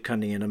Peter Te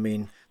Kani, and I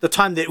mean, the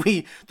time that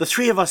the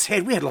three of us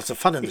we had lots of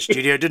fun in the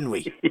studio, didn't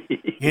we?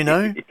 You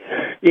know?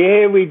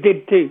 Yeah, we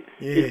did too.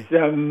 Yeah.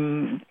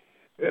 It's,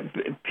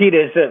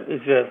 Peter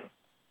is a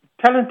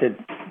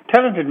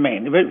talented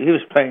man. He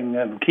was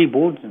playing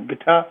keyboards and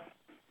guitar,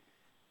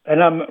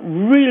 and I'm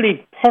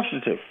really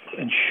positive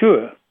and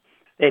sure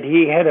that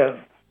he had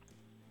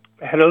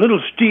a little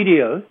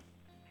studio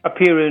up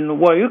here in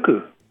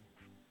Waiuku.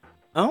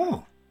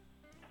 Oh,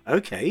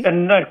 okay.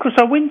 And of course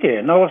I went there,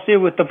 and I was there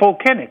with the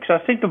Volcanics. I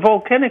think the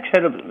Volcanics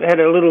had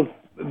a little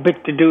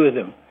bit to do with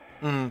him.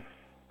 Mm.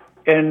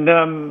 And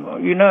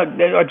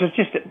I just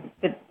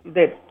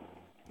that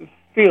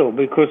feel,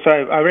 because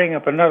I rang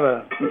up a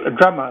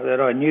drummer that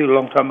I knew a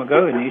long time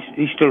ago, and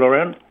he's still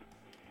around.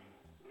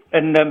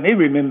 And he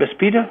remembers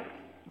Peter.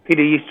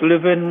 Peter used to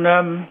live in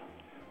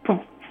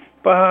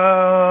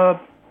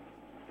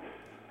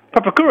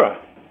Papakura.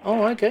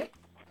 Oh, okay.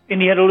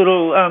 And he had a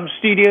little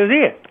studio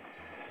there.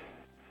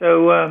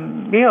 So, I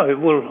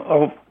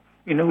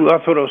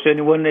thought I was the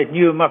only one that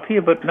knew him up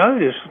here, but no,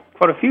 there's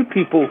quite a few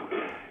people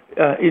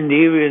in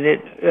the area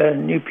that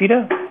knew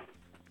Peter.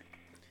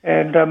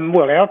 And,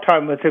 our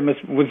time with him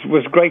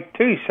was great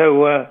too.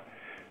 So,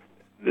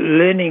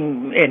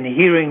 learning and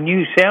hearing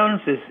new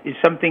sounds is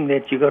something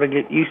that you got to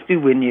get used to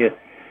when you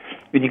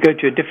go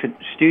to a different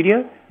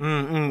studio.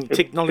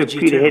 Technology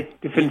Peter too.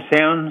 had different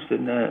sounds,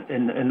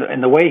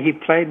 and the way he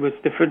played was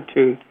different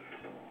to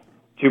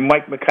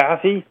Mike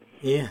McCarthy.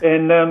 Yeah.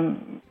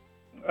 And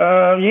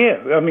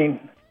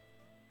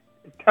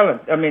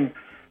talent. I mean,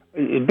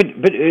 a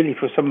bit early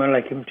for someone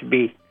like him to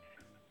be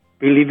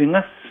be leaving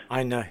us.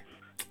 I know.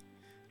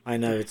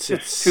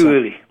 It's too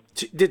early.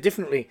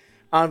 Definitely.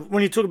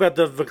 When you talk about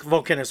the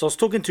volcanoes, I was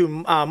talking to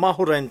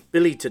Mahora and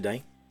Billy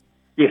today.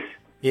 Yes.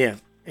 Yeah,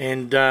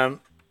 and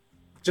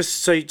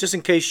just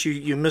in case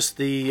you missed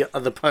the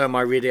poem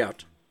I read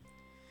out,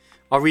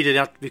 I'll read it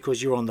out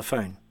because you're on the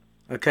phone.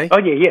 Okay. Oh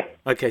yeah.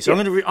 Okay, so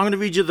I'm going to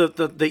read you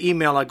the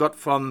email I got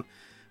from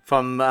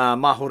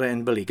Mahora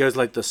and Billy. It goes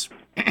like this.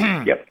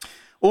 Yep.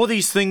 All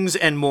these things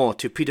and more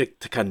to Peter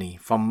Te Kani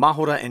from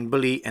Mahora and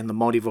Billy and the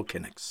Māori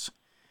Volcanics.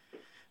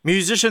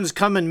 Musicians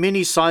come in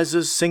many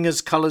sizes,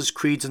 singers, colours,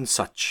 creeds and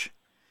such.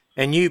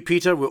 And you,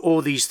 Peter, were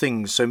all these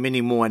things, so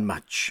many more and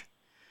much.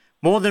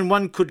 More than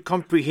one could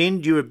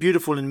comprehend, you were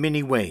beautiful in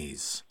many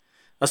ways.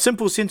 A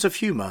simple sense of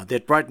humour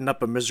that brightened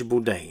up a miserable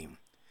day.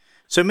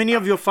 So many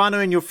of your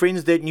whānau and your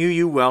friends that knew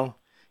you well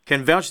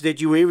can vouch that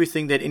you were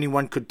everything that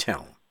anyone could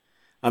tell.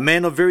 A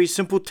man of very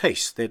simple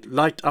taste that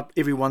light up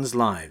everyone's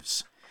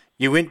lives.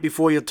 You went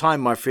before your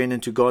time, my friend,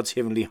 into God's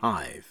heavenly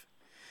hive.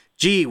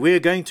 Gee, we're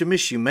going to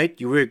miss you,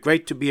 mate. You were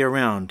great to be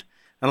around.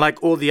 And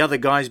like all the other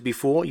guys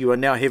before, you are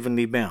now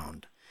heavenly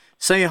bound.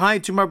 Say hi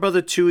to my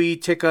brother Tui,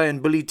 Teka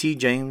and Billy T.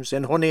 James,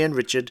 and Hone and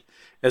Richard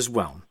as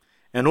well.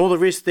 And all the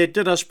rest that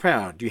did us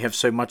proud, you have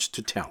so much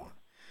to tell.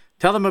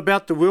 Tell them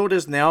about the world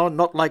as now,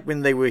 not like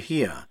when they were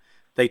here.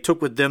 They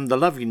took with them the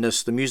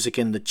loveliness, the music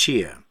and the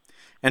cheer.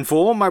 And for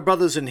all my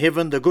brothers in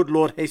heaven, the good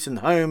Lord hasten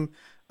home.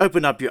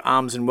 Open up your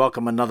arms and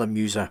welcome another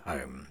muser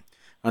home.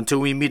 Until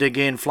we meet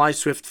again, fly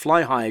swift,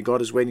 fly high.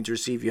 God is waiting to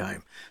receive you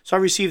home. So I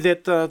received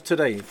that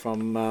today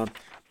from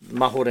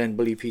Mahora and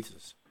Billy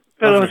Peters.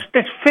 That's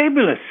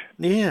fabulous.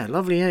 Yeah,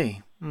 lovely, eh?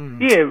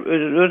 Mm. Yeah,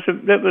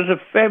 that was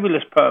a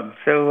fabulous poem.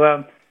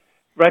 So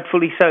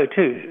rightfully so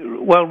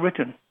too. Well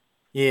written.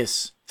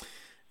 Yes.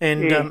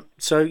 And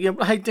so,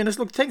 hey, Dennis,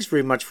 look, thanks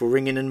very much for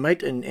ringing in,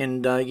 mate, and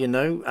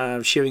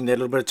sharing that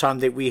little bit of time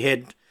that we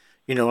had.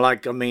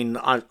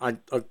 I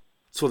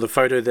saw the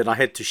photo that I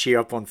had to share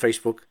up on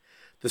Facebook.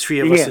 The three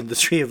of us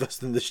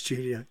in the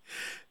studio.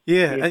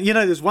 Yeah. And,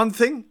 there's one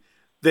thing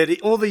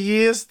that all the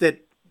years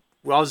that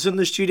I was in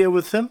the studio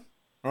with him,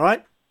 all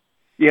right?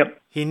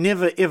 Yep. He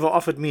never, ever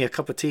offered me a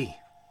cup of tea.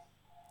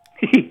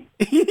 He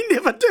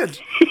never did.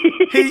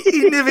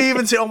 He never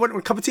even said, "I want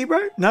a cup of tea,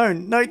 bro." No,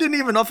 he didn't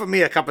even offer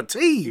me a cup of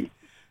tea.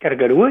 Gotta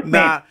go to work,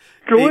 man.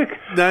 Go to work.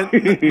 Not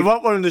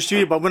in the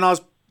studio, but when I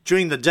was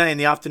during the day in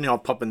the afternoon, I'll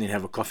pop in and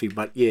have a coffee.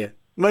 But yeah,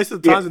 most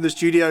of the times in the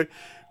studio,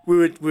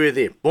 we were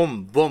there.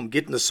 Boom, boom,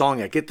 getting the song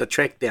out, get the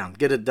track down,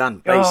 get it done.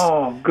 Bass.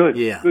 Oh, good.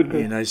 Yeah,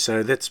 good.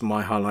 So that's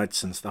my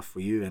highlights and stuff for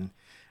you,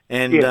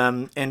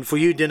 and for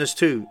you, Dennis,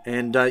 too.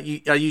 And are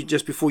you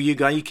just before you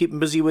go? Are you keeping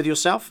busy with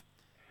yourself?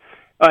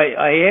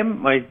 I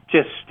am. I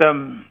just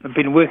have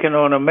been working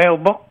on a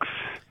mailbox.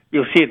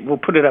 You'll see it. We'll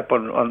put it up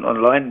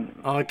online.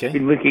 Oh, okay.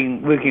 Been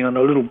working on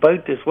a little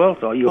boat as well,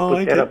 so you'll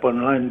put that up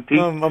online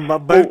too. My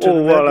boat.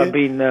 All while I've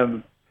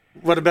been.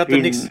 What about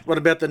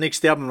the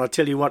next album? I'll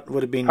tell you what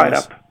would have been tied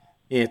nice. Up.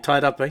 Yeah,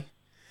 tied up, eh?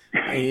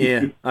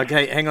 Yeah.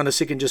 Okay, hang on a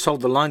second. Just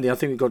hold the line there. I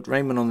think we've got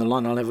Raymond on the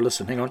line. I'll have a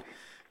listen. Hang on.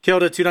 Kia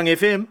ora, Turanga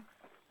FM.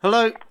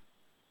 Hello.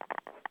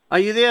 Are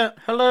you there?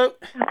 Hello.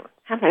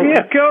 Hello.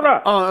 Yeah, kia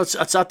ora. Oh, it's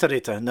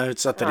Atareta. No,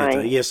 it's Atareta.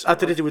 Hi. Yes,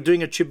 Atareta. We're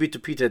doing a tribute to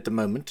Peter at the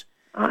moment.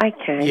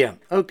 Okay. Yeah.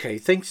 Okay.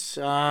 Thanks.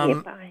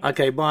 Bye.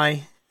 Okay.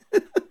 Bye.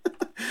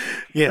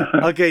 Yeah.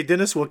 Okay,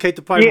 Dennis. Well, Kate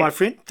the Pirate, my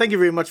friend. Thank you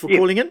very much for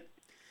calling in.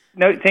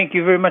 No, thank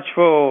you very much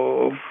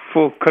for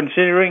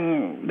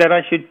considering that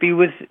I should be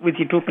with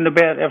you talking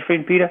about our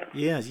friend Peter.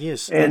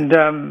 Yes. And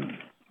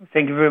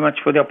thank you very much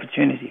for the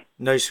opportunity.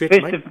 No sweat,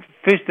 mate.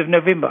 1st of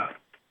November.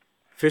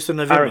 1st of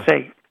November.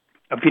 RSA.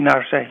 Up in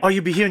RSA. Oh,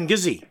 you'll be here in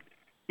Gizzy?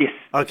 Yes.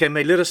 Okay,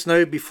 mate. Let us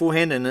know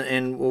beforehand,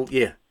 and we'll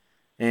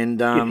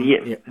and I'll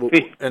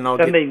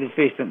Sunday the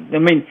 1st. I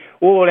mean,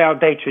 all our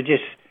dates were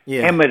just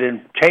hammered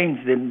and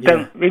changed, and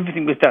done.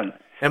 Everything was done.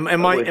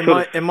 Am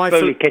I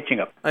slowly catching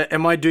up?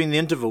 Am I doing the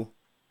interval?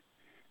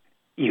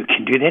 You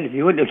can do that if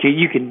you want. Okay,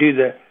 you can do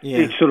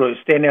you sort of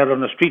stand out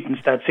on the street and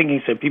start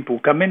singing so people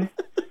come in.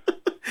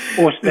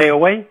 Or stay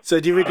away. So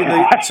do you reckon?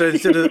 So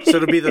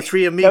it'll be the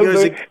three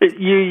amigos.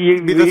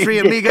 The three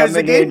amigos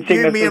again.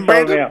 You, me, and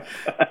Brendan.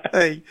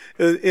 Hey,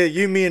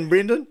 you, me, and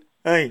Brendan.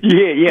 Hey.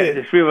 Yeah,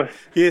 the three of us.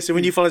 Yeah. So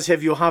when you fellas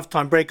have your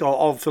halftime break,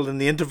 I'll fill in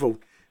the interval.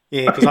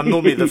 Yeah, because I'm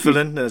normally the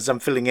fill-in as I'm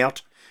filling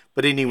out.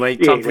 But anyway,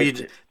 time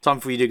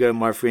for you to go,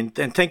 my friend.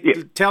 And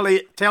tell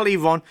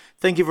Yvonne,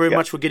 thank you very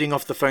much for getting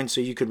off the phone so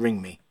you could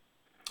ring me.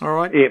 All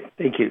right. Yeah,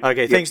 thank you.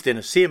 Okay, thanks,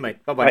 Dennis. See you,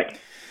 mate. Bye. Bye.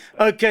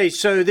 Okay,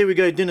 so there we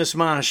go, Dennis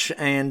Marsh,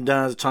 and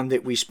the time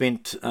that we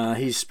spent,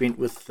 he's spent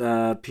with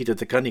Peter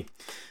Te Kani.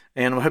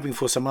 And I'm hoping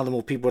for some other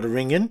more people to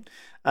ring in.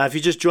 If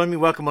you just join me,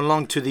 welcome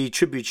along to the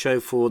tribute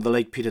show for the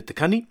late Peter Te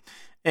Kani.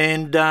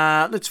 And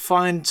let's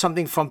find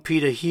something from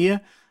Peter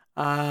here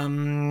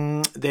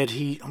I'm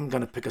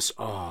going to pick us.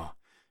 Oh,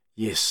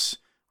 yes,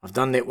 I've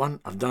done that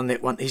one.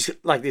 He's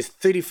like, there's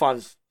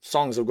 35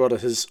 songs I've got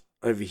of his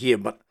over here,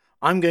 but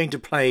I'm going to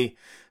play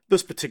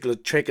this particular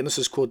track, and this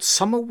is called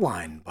Summer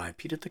Wine by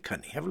Peter Te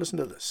Kani. Have a listen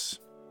to this.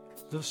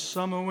 The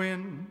summer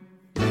wind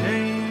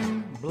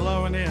came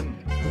blowing in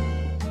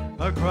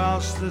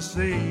across the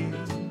sea,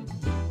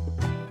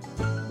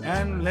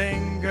 and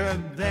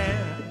lingered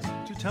there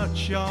to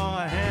touch your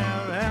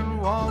hair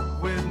and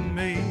walk with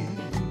me.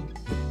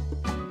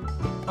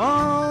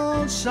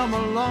 All summer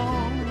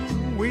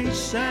long we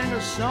sang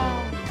a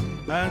song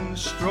and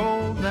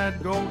strolled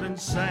that golden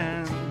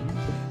sand,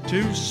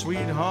 two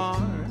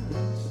sweethearts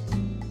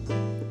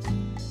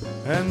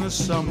and the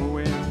summer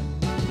wind.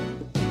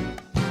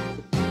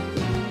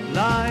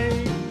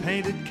 Like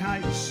painted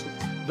kites,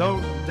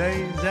 those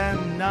days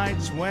and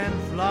nights went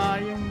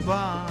flying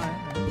by.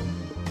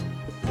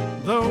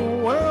 The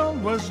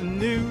world was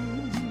new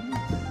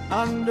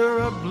under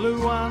a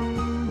blue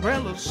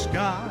umbrella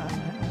sky.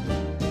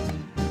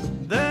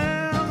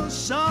 Then,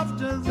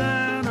 softer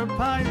than a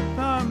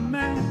piper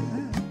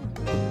man,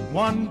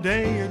 one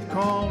day it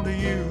called to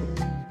you,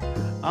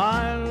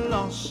 I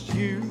lost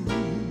you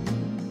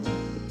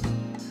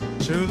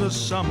to the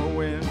summer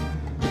wind.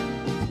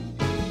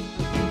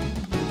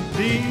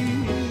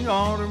 The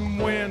autumn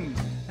wind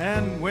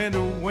and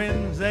winter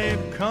winds,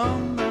 they've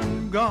come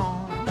and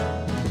gone.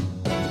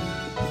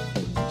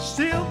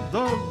 Still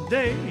those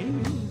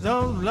days,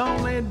 those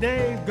lonely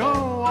days go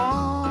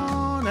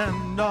on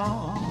and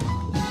on.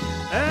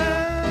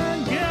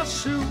 And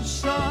guess who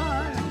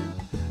sighed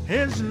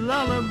his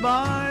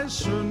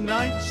lullabies through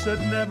nights that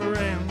never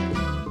end?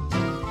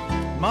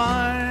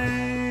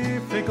 My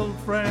fickle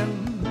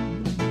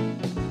friend,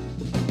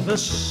 the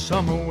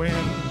summer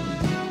wind.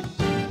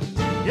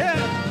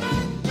 Yeah!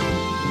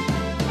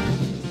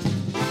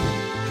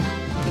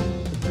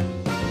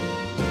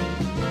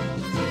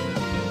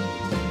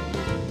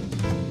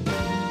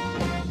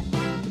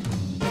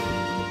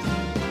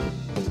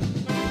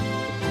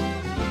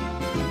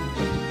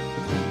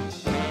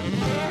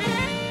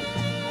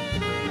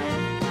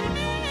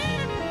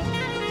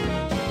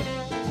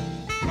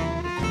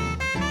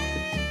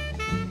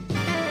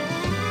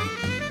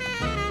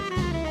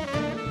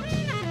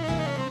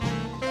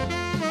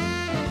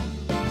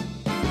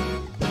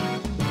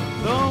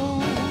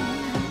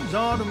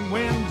 Autumn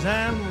winds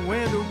and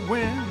winter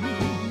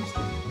winds,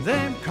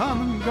 they've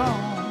come and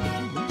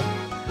gone.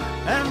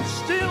 And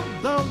still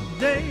those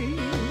days,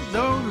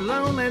 those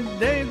lonely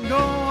days go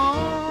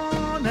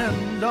on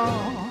and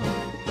on.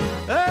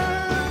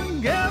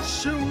 And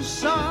guess who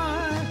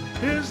sighed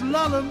his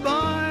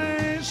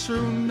lullabies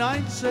through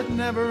nights that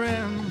never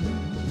end?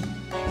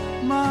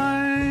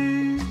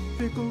 My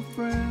fickle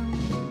friend,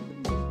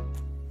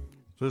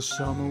 the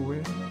summer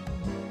wind.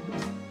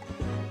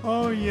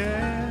 Oh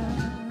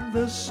yeah,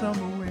 the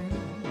summer wind,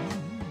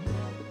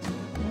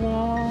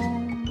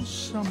 warm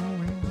summer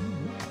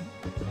wind.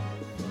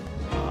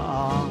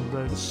 Ah,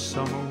 that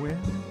summer wind,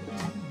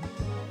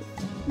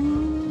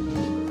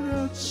 ooh,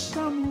 that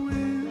summer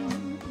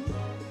wind,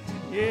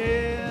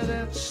 yeah,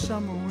 that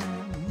summer wind.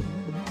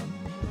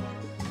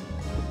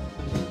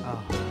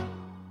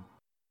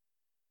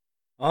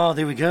 Ah,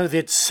 there we go.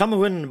 That's Summer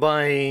Wind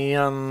by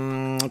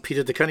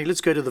Peter Te Kani.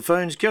 Let's go to the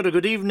phones. Kia ora,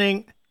 good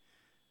evening.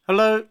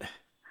 Hello.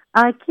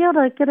 Kia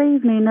ora, good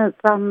evening.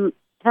 It's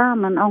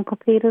Carmen, Uncle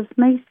Peter's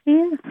niece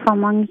here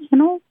from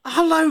Mangakino.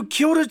 Hello,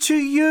 kia ora to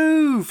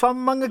you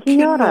from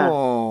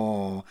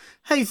Mangakino.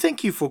 Hey,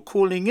 thank you for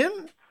calling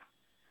in.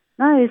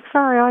 No,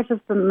 sorry, I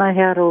just didn't know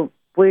how to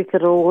work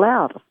it all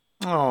out.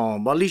 Oh,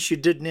 well, at least you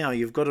did now.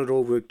 You've got it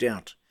all worked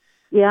out.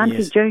 Yeah,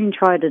 Auntie June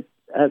tried to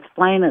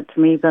explain it to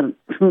me, but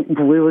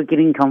we were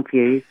getting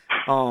confused.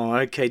 Oh,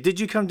 okay. Did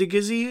you come to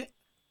Gizzy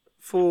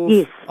for...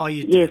 Yes. Oh,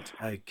 you did? Yes.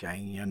 Okay,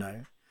 you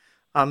know.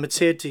 It's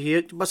sad to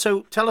hear. But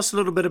so tell us a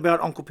little bit about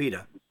Uncle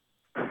Peter.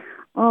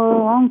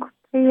 Oh, Uncle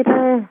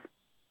Peter,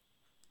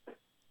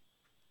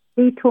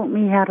 he taught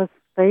me how to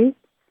speak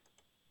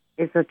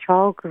as a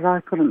child because I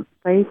couldn't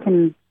speak,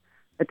 and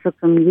it took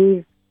him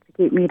years to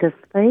get me to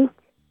speak.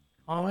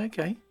 Oh,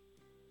 okay.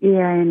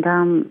 Yeah, and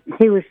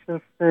he was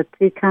just the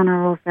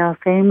tūkana of our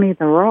family,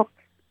 the rock.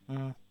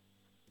 Mm.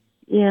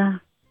 Yeah.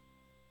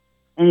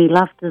 And he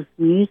loved his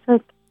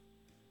music.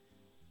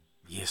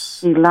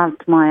 Yes. He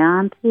loved my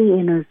auntie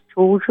and his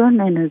children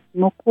and his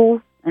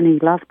moko, and he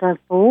loved us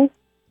all.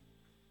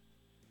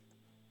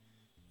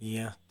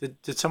 Yeah.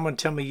 Did someone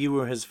tell me you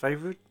were his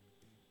favourite?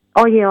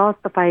 Oh, yeah, I was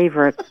the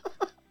favourite.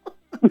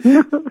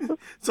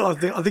 So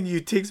I think you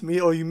text me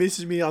or you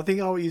message me. I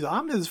think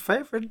I'm his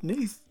favourite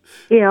niece.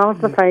 Yeah, I was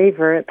the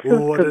favourite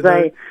because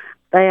they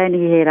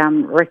only had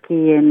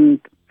Ricky and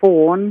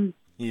Fawn.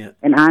 Yeah.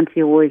 And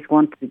Auntie always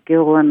wanted a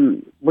girl,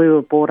 and I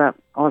was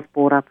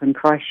brought up in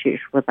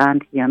Christchurch with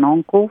Auntie and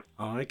Uncle.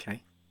 Oh,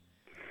 okay.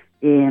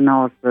 Yeah, and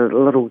I was the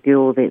little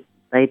girl that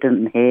they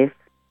didn't have.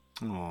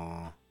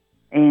 Oh.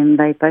 And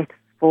they both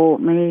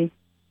support me,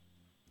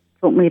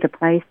 took me to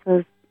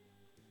places.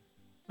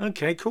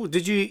 Okay, cool.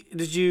 Did you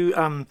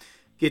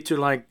get to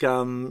like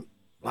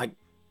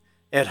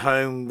at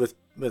home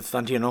with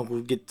Auntie and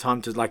Uncle get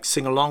time to like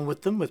sing along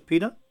with them with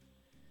Peter?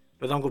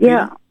 With Uncle Peter?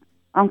 Yeah.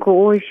 Uncle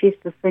always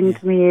used to sing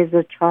to me as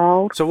a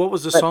child. So what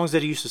was the songs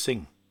that he used to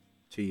sing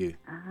to you?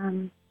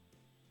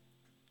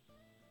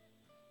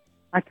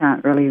 I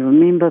can't really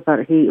remember,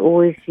 but he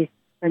always used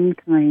to sing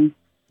to me.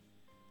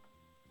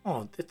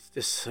 Oh, that's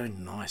just so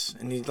nice.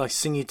 And he'd like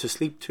sing you to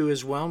sleep too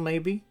as well,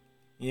 maybe?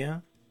 Yeah?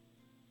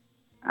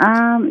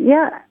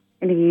 Yeah.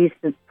 And he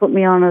used to put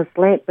me on his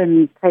lap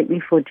and take me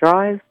for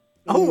drives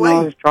when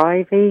I was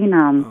driving.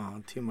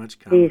 Oh, too much, He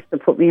Carmen. used to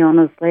put me on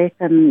his lap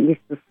and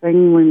used to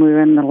sing when we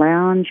were in the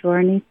lounge or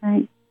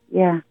anything.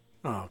 Yeah.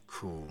 Oh,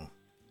 cool.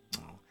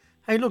 Oh.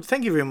 Hey, look,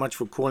 thank you very much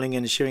for calling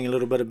in and sharing a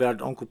little bit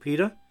about Uncle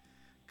Peter,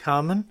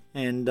 Carmen,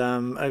 and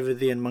over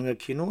there in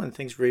Mangakino, and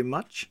thanks very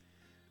much.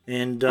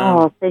 And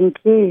Thank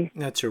you.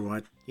 that's all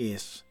right,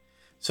 yes.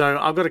 So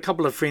I've got a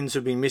couple of friends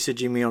who've been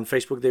messaging me on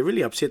Facebook. They're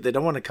really upset. They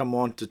don't want to come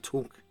on to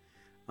talk.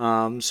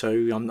 So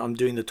I'm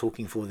doing the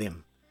talking for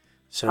them.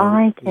 So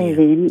Okay,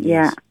 then,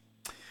 yes.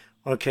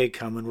 Okay,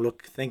 Carmen,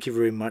 look, thank you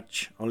very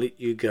much. I'll let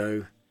you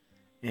go.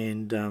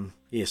 And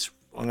yes,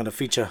 I'm going to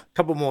feature a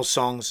couple more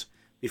songs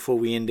before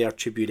we end our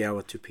tribute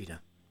hour to Peter.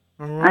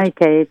 All right?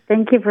 Okay,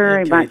 thank you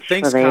very much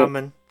Thanks, for that.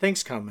 Carmen.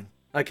 Thanks, Carmen.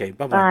 Okay,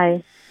 bye-bye.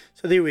 Bye.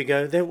 So there we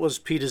go. That was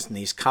Peter's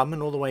niece,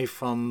 Carmen, all the way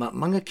from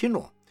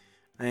Mangakino.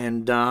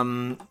 And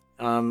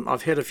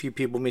I've had a few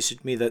people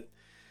message me that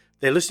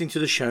they're listening to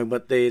the show,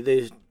 but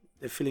they're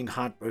feeling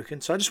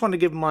heartbroken. So I just want to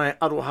give my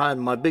aroha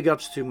and my big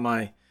ups to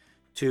my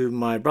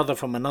brother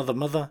from another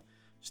mother,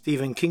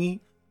 Stephen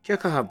Kingi. Kia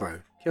kaha, bro.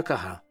 Kia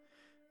kaha.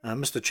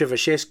 Mr. Trevor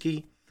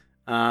Shesky.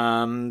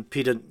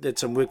 Peter did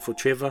some work for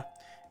Trevor.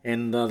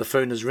 And the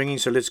phone is ringing,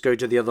 so let's go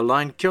to the other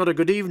line. Kia ora,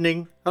 good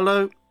evening.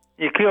 Hello.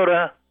 Yeah, kia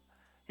ora.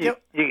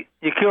 Yep.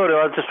 Kia ora.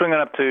 I was just ringing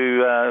up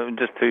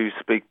to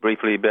speak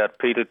briefly about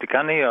Peter Te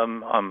Kani.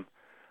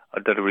 I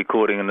did a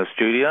recording in the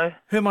studio.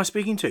 Who am I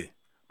speaking to?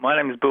 My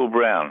name is Bill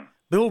Brown.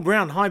 Bill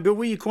Brown. Hi, Bill.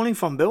 Where are you calling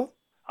from, Bill?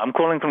 I'm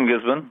calling from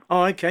Gisborne.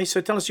 Oh, okay. So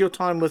tell us your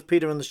time with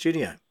Peter in the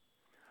studio.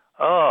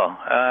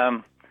 About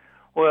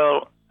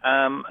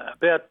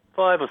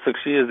 5 or 6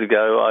 years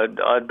ago,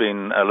 I'd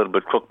been a little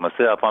bit crook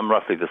myself. I'm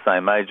roughly the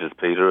same age as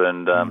Peter,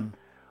 and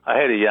I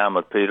had a yarn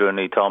with Peter, and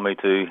he told me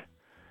to, if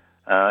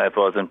I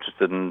was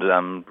interested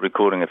in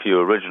recording a few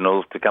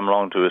originals, to come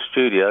along to a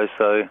studio.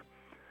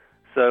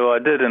 So I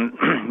did, and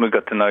we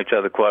got to know each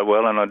other quite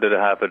well, and I did a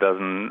half a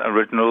dozen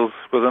originals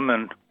with him,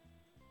 and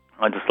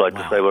I'd just like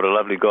to say what a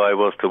lovely guy he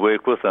was to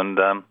work with, and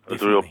it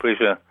was a real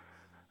pleasure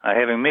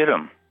having met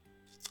him.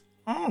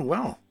 Oh,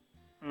 wow.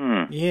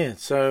 Yeah,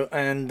 so,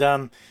 and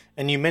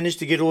you managed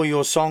to get all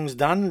your songs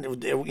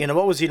done. You know,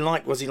 what was he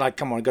like? Was he like,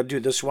 come on, I've got to do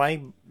it this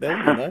way, Bill,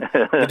 you know?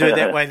 You do it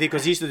that way,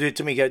 because he used to do it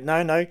to me. Go,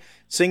 no,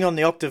 sing on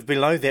the octave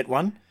below that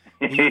one.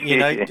 You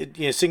know,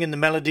 sing in the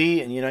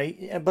melody, and, you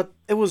know, but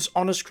it was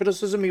honest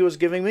criticism he was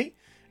giving me.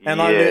 And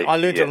I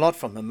learned a lot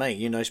from him, mate,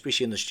 you know,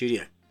 especially in the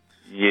studio.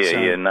 No.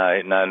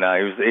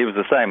 He was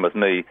the same with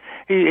me.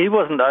 He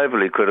wasn't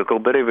overly critical,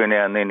 but every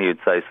now and then he'd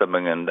say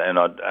something, and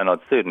I'd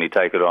certainly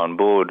take it on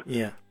board.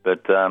 Yeah.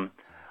 But no.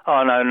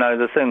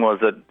 The thing was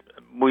that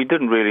we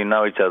didn't really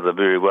know each other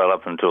very well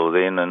up until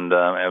then, and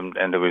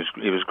it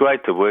was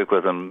great to work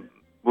with him.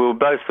 We were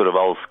both sort of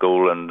old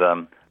school, and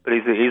but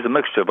he's a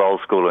mixture of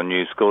old school and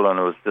new school, and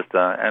it was just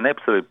an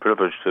absolute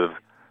privilege to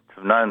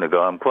have known the guy.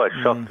 I'm quite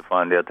shocked to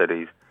find out that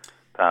he's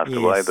passed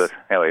away, but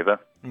however.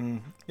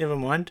 Never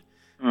mind.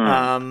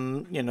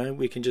 You know,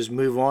 we can just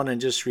move on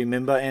and just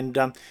remember. And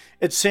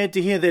it's sad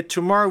to hear that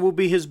tomorrow will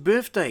be his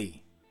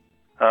birthday.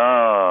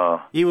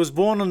 Oh. He was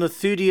born on the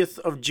 30th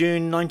of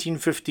June,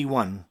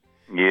 1951.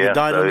 Yeah. He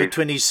died on the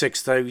 26th,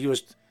 so he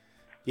was,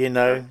 you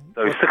know.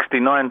 So he's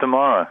 69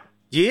 tomorrow.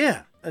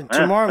 Yeah. And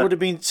tomorrow would have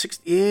been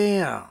 60.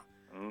 Yeah.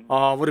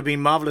 Oh, it would have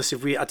been marvellous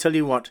if I tell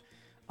you what,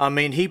 I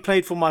mean, he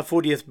played for my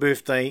 40th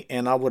birthday,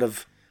 and I would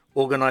have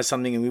organised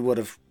something, and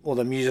all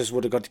the musicians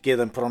would have got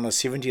together and put on a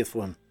 70th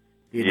for him.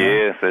 You know?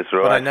 Yes, that's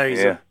right. But I know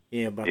he's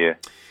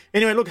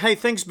Anyway, look, hey,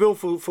 thanks, Bill,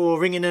 for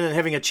ringing in and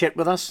having a chat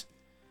with us.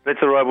 That's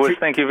all right, Woods.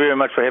 Thank you very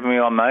much for having me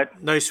on, mate.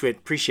 No sweat.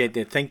 Appreciate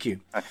that. Thank you.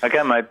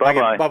 Okay, mate.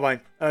 Bye-bye. Okay,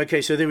 bye-bye.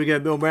 Okay, so there we go.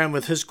 Bill Brown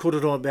with his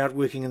korero about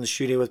working in the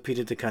studio with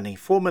Peter Te Kani.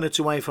 4 minutes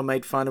away from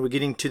 8 whānau. We're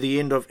getting to the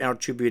end of our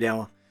tribute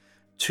hour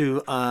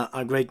to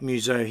our great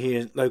muso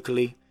here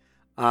locally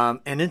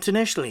and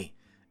internationally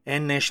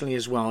and nationally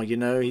as well. You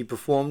know, he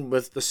performed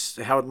with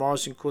the Howard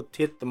Morrison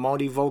Quartet, the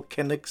Māori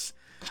Volcanics,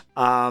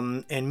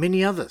 and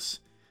many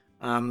others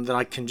that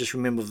I can just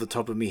remember off the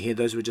top of my head.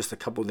 Those were just a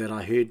couple that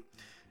I heard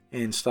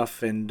and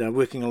stuff, and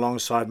working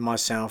alongside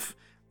myself,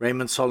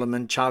 Raymond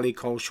Solomon, Charlie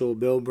Coleshaw,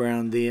 Bill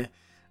Brown there,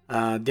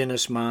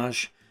 Dennis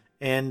Marsh,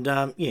 and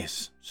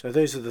yes, so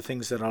those are the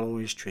things that I'll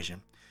always treasure.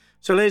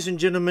 So ladies and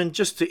gentlemen,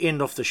 just to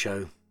end off the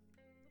show,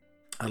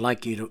 I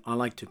like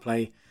to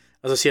play,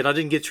 as I said, I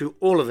didn't get through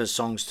all of his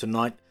songs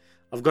tonight.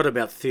 I've got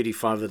about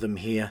 35 of them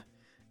here,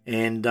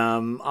 and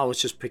I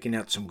was just picking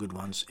out some good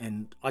ones,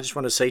 and I just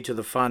want to say to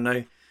the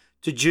whānau,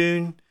 to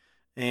June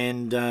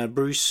and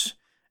Bruce,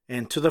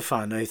 and to the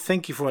whānau,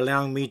 thank you for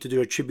allowing me to do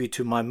a tribute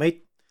to my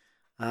mate.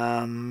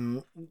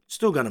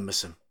 Still going to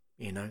miss him,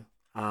 you know.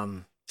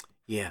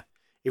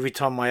 Every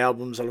time my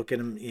albums, I look at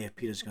him,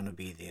 Peter's going to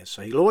be there.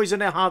 So he'll always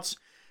in our hearts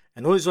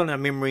and always on our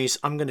memories.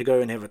 I'm going to go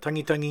and have a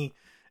tangi.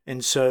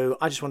 And so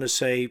I just want to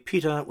say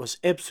Peter was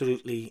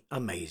absolutely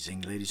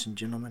amazing, ladies and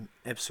gentlemen.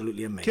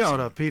 Absolutely amazing. Kia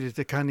ora, Peter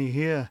Te Kani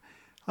here.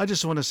 I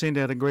just want to send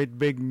out a great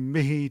big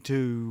mihi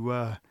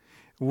to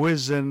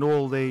Wiz and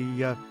all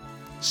the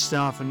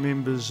staff and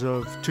members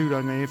of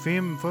Turanga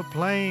FM for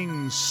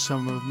playing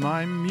some of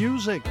my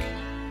music.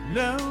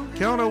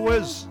 Kia ora,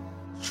 Wiz.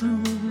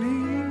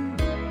 Truly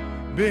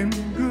been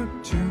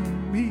good to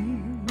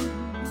me.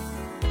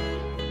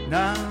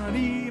 Not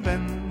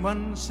even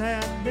one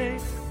sad day,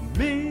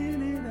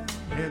 minute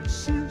I had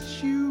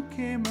since you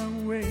came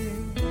away.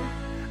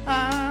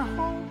 I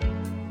hope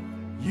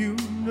you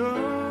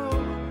know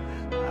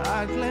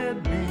I'd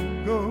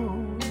gladly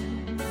go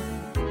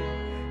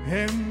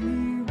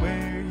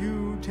anywhere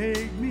you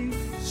take me.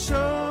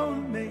 So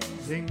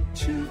amazing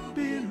to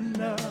be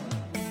loved.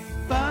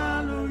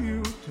 Follow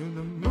you to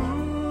the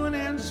moon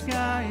and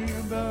sky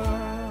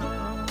above.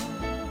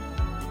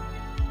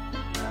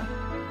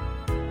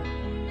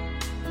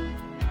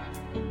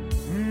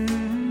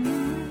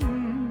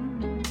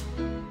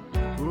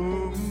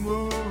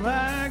 Oh,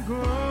 I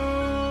go.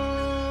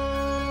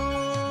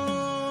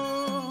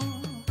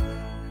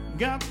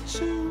 Got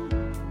to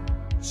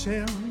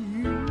tell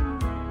you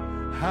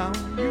how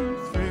you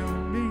thrill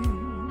me.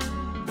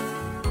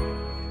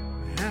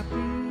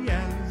 Happy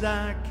as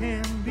I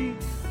can be,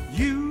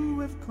 you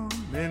have come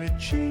and it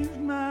changed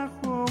my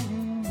whole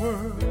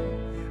world.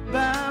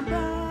 Bye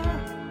bye,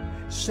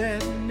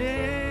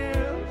 sadness.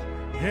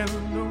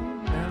 Hello,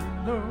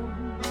 hello.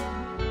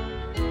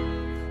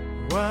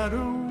 What a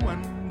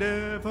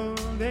wonderful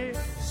day.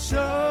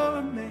 So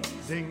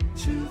amazing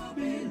to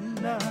be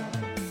loved.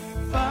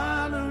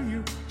 Follow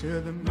you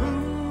to the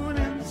moon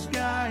and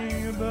sky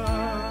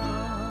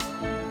above.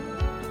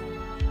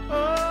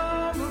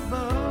 Oh,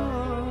 above.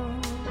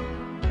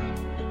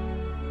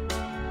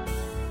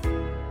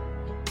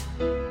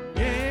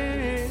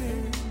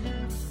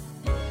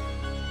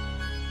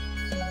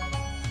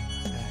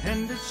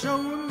 And it's so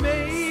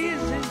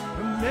amazing,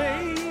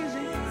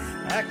 amazing.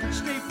 I can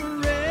stay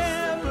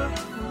forever,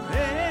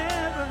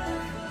 forever.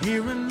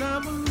 Here in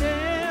love will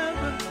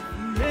never,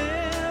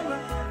 never.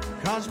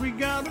 'Cause we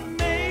got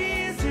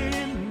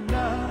amazing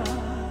love.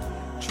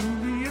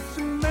 Truly it's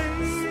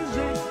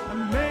amazing,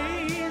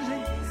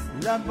 amazing.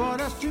 Love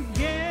brought us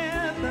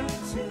together,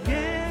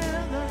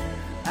 together.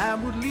 I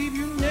would leave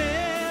you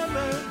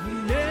never,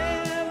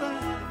 never.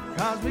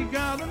 'Cause we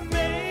got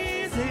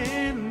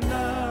amazing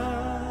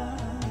love.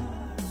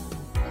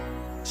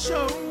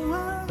 So